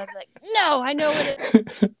laying in bed like, no, I know what it is.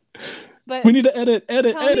 But we need to edit.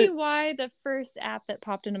 Tell me why the first app that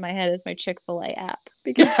popped into my head is my Chick-fil-A app.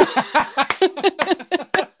 Because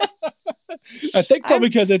I think probably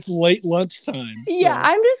because it's late lunchtime. So. Yeah,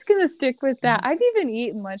 I'm just going to stick with that. I've even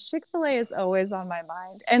eaten lunch. Chick-fil-A is always on my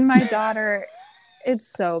mind. And my daughter...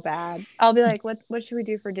 It's so bad. I'll be like, what should we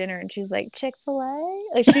do for dinner? And she's like, Chick-fil-A?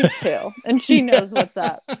 Like, she's 2 and she knows what's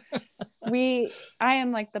up. I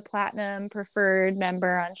am like the platinum preferred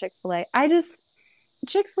member on Chick-fil-A.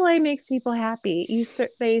 Chick-fil-A makes people happy.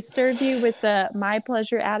 They serve you with the my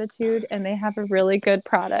pleasure attitude, and they have a really good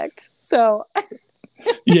product. So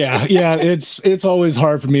yeah, it's always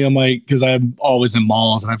hard for me. I'm like, because I'm always in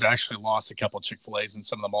malls, and I've actually lost a couple of Chick-fil-A's in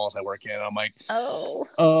some of the malls I work in. I'm like,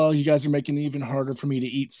 oh, you guys are making it even harder for me to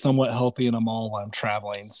eat somewhat healthy in a mall while I'm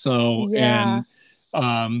traveling. So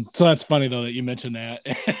so that's funny though that you mentioned that.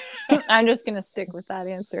 I'm just gonna stick with that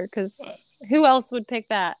answer because who else would pick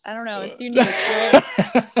that? I don't know. It's unique, right?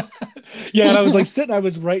 Yeah, and I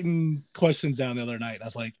was writing questions down the other night, and I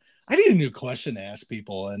was like, I need a new question to ask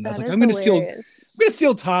people. And I was like, I'm going to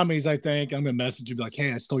steal Tommy's, I think. I'm going to message you, be like,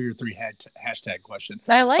 hey, I stole your 3 hashtag question.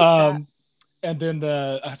 I like that. And then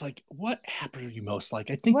I was like, what app are you most like?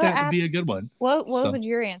 I think that would be a good one. What would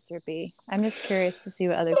your answer be? I'm just curious to see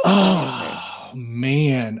what other people answer. Oh,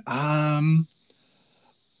 man.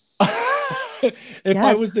 If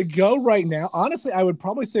I was to go right now, honestly, I would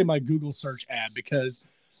probably say my Google search app, because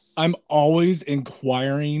I'm always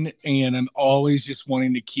inquiring and I'm always just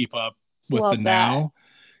wanting to keep up with the now.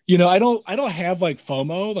 You know, I don't have like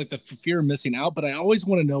FOMO, like the fear of missing out, but I always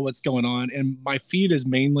want to know what's going on. And my feed is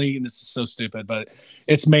mainly, and this is so stupid, but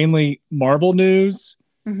it's mainly Marvel news,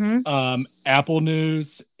 Apple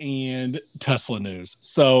news, and Tesla news.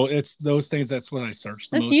 So it's those things. That's what I search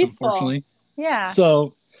the most, useful. Unfortunately. Yeah.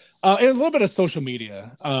 So and a little bit of social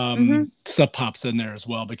media stuff pops in there as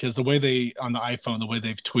well, because the way on the iPhone, the way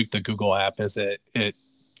they've tweaked the Google app is it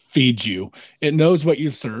feeds you. It knows what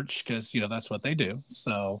you search, because that's what they do.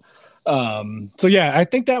 So yeah, I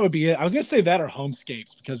think that would be it. I was gonna say that or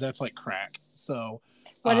Homescapes, because that's like crack. So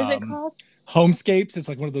what is it called? Homescapes. It's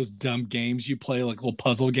like one of those dumb games you play, like little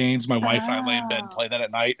puzzle games. My wife and I lay in bed and play that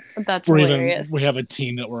at night. That's hilarious. We have a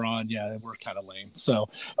team that we're on. Yeah, we're kind of lame. So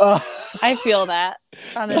I feel that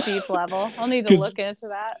on a deep level. I'll need to look into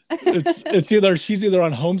that. She's either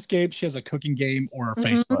on Homescape, she has a cooking game, or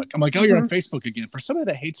Facebook. I'm like, oh, you're on Facebook again. For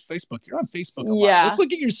somebody that hates Facebook, you're on Facebook a lot. Let's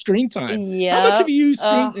look at your screen time. How much have you used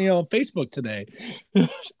Facebook today?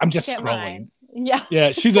 I'm just scrolling.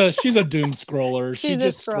 Yeah. She's a doom scroller. She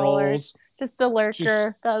just scrolls. Just a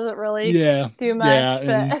lurker, doesn't really do much.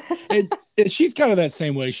 Yeah, she's kind of that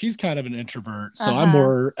same way. She's kind of an introvert, so I'm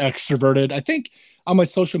more extroverted. I think on my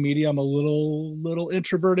social media, I'm a little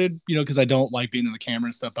introverted, because I don't like being in the camera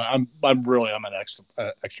and stuff. But I'm an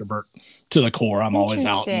extrovert to the core. I'm always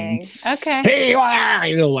out and hey,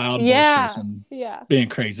 loud, boisterous, and being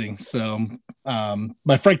crazy. So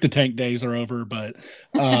my Frank the Tank days are over, but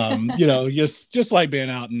just like being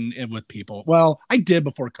out and with people. Well, I did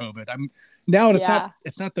before COVID.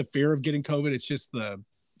 It's not the fear of getting COVID. It's just the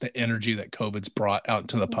energy that COVID's brought out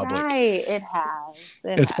into the public. Right. It has.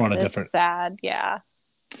 It's brought a different. It's sad. Yeah.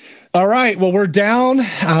 All right. Well, we're down.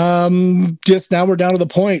 Just now we're down to the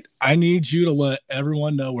point. I need you to let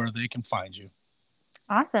everyone know where they can find you.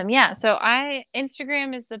 Awesome. Yeah. So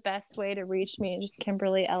Instagram is the best way to reach me. Just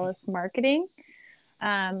Kimberly Ellis Marketing.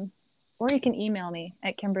 Or you can email me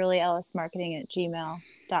at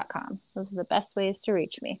KimberlyEllisMarketing@gmail.com. Those are the best ways to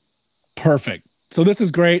reach me. Perfect. So this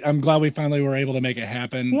is great. I'm glad we finally were able to make it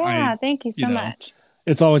happen. Yeah, thank you so much.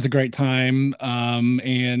 It's always a great time.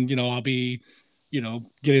 And I'll be,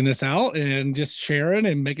 getting this out and just sharing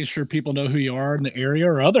and making sure people know who you are in the area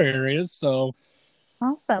or other areas. So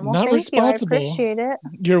awesome. Well, thank you. I appreciate it.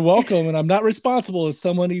 You're welcome. And I'm not responsible as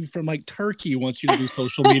someone even from like Turkey wants you to do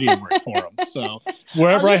social media work for them. So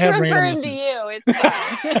wherever I have random listeners. To you,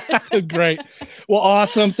 it's fine. Great. Well,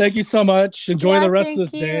 awesome. Thank you so much. Enjoy the rest of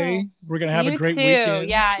this day. We're going to have a great weekend.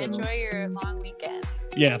 Yeah. So. Enjoy your long weekend.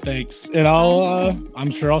 Yeah, thanks. And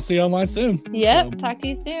I'm sure I'll see you online soon. Yep. So, talk to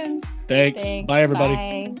you soon. Thanks. Bye, everybody.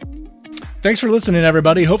 Bye. Thanks for listening,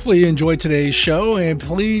 everybody. Hopefully you enjoyed today's show, and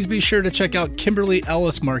please be sure to check out Kimberly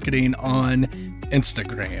Ellis Marketing on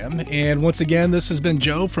Instagram. And once again, this has been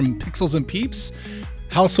Joe from Pixels and Peeps.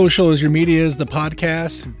 How Social Is Your Media is the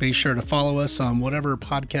podcast. Be sure to follow us on whatever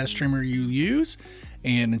podcast streamer you use.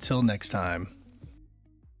 And until next time.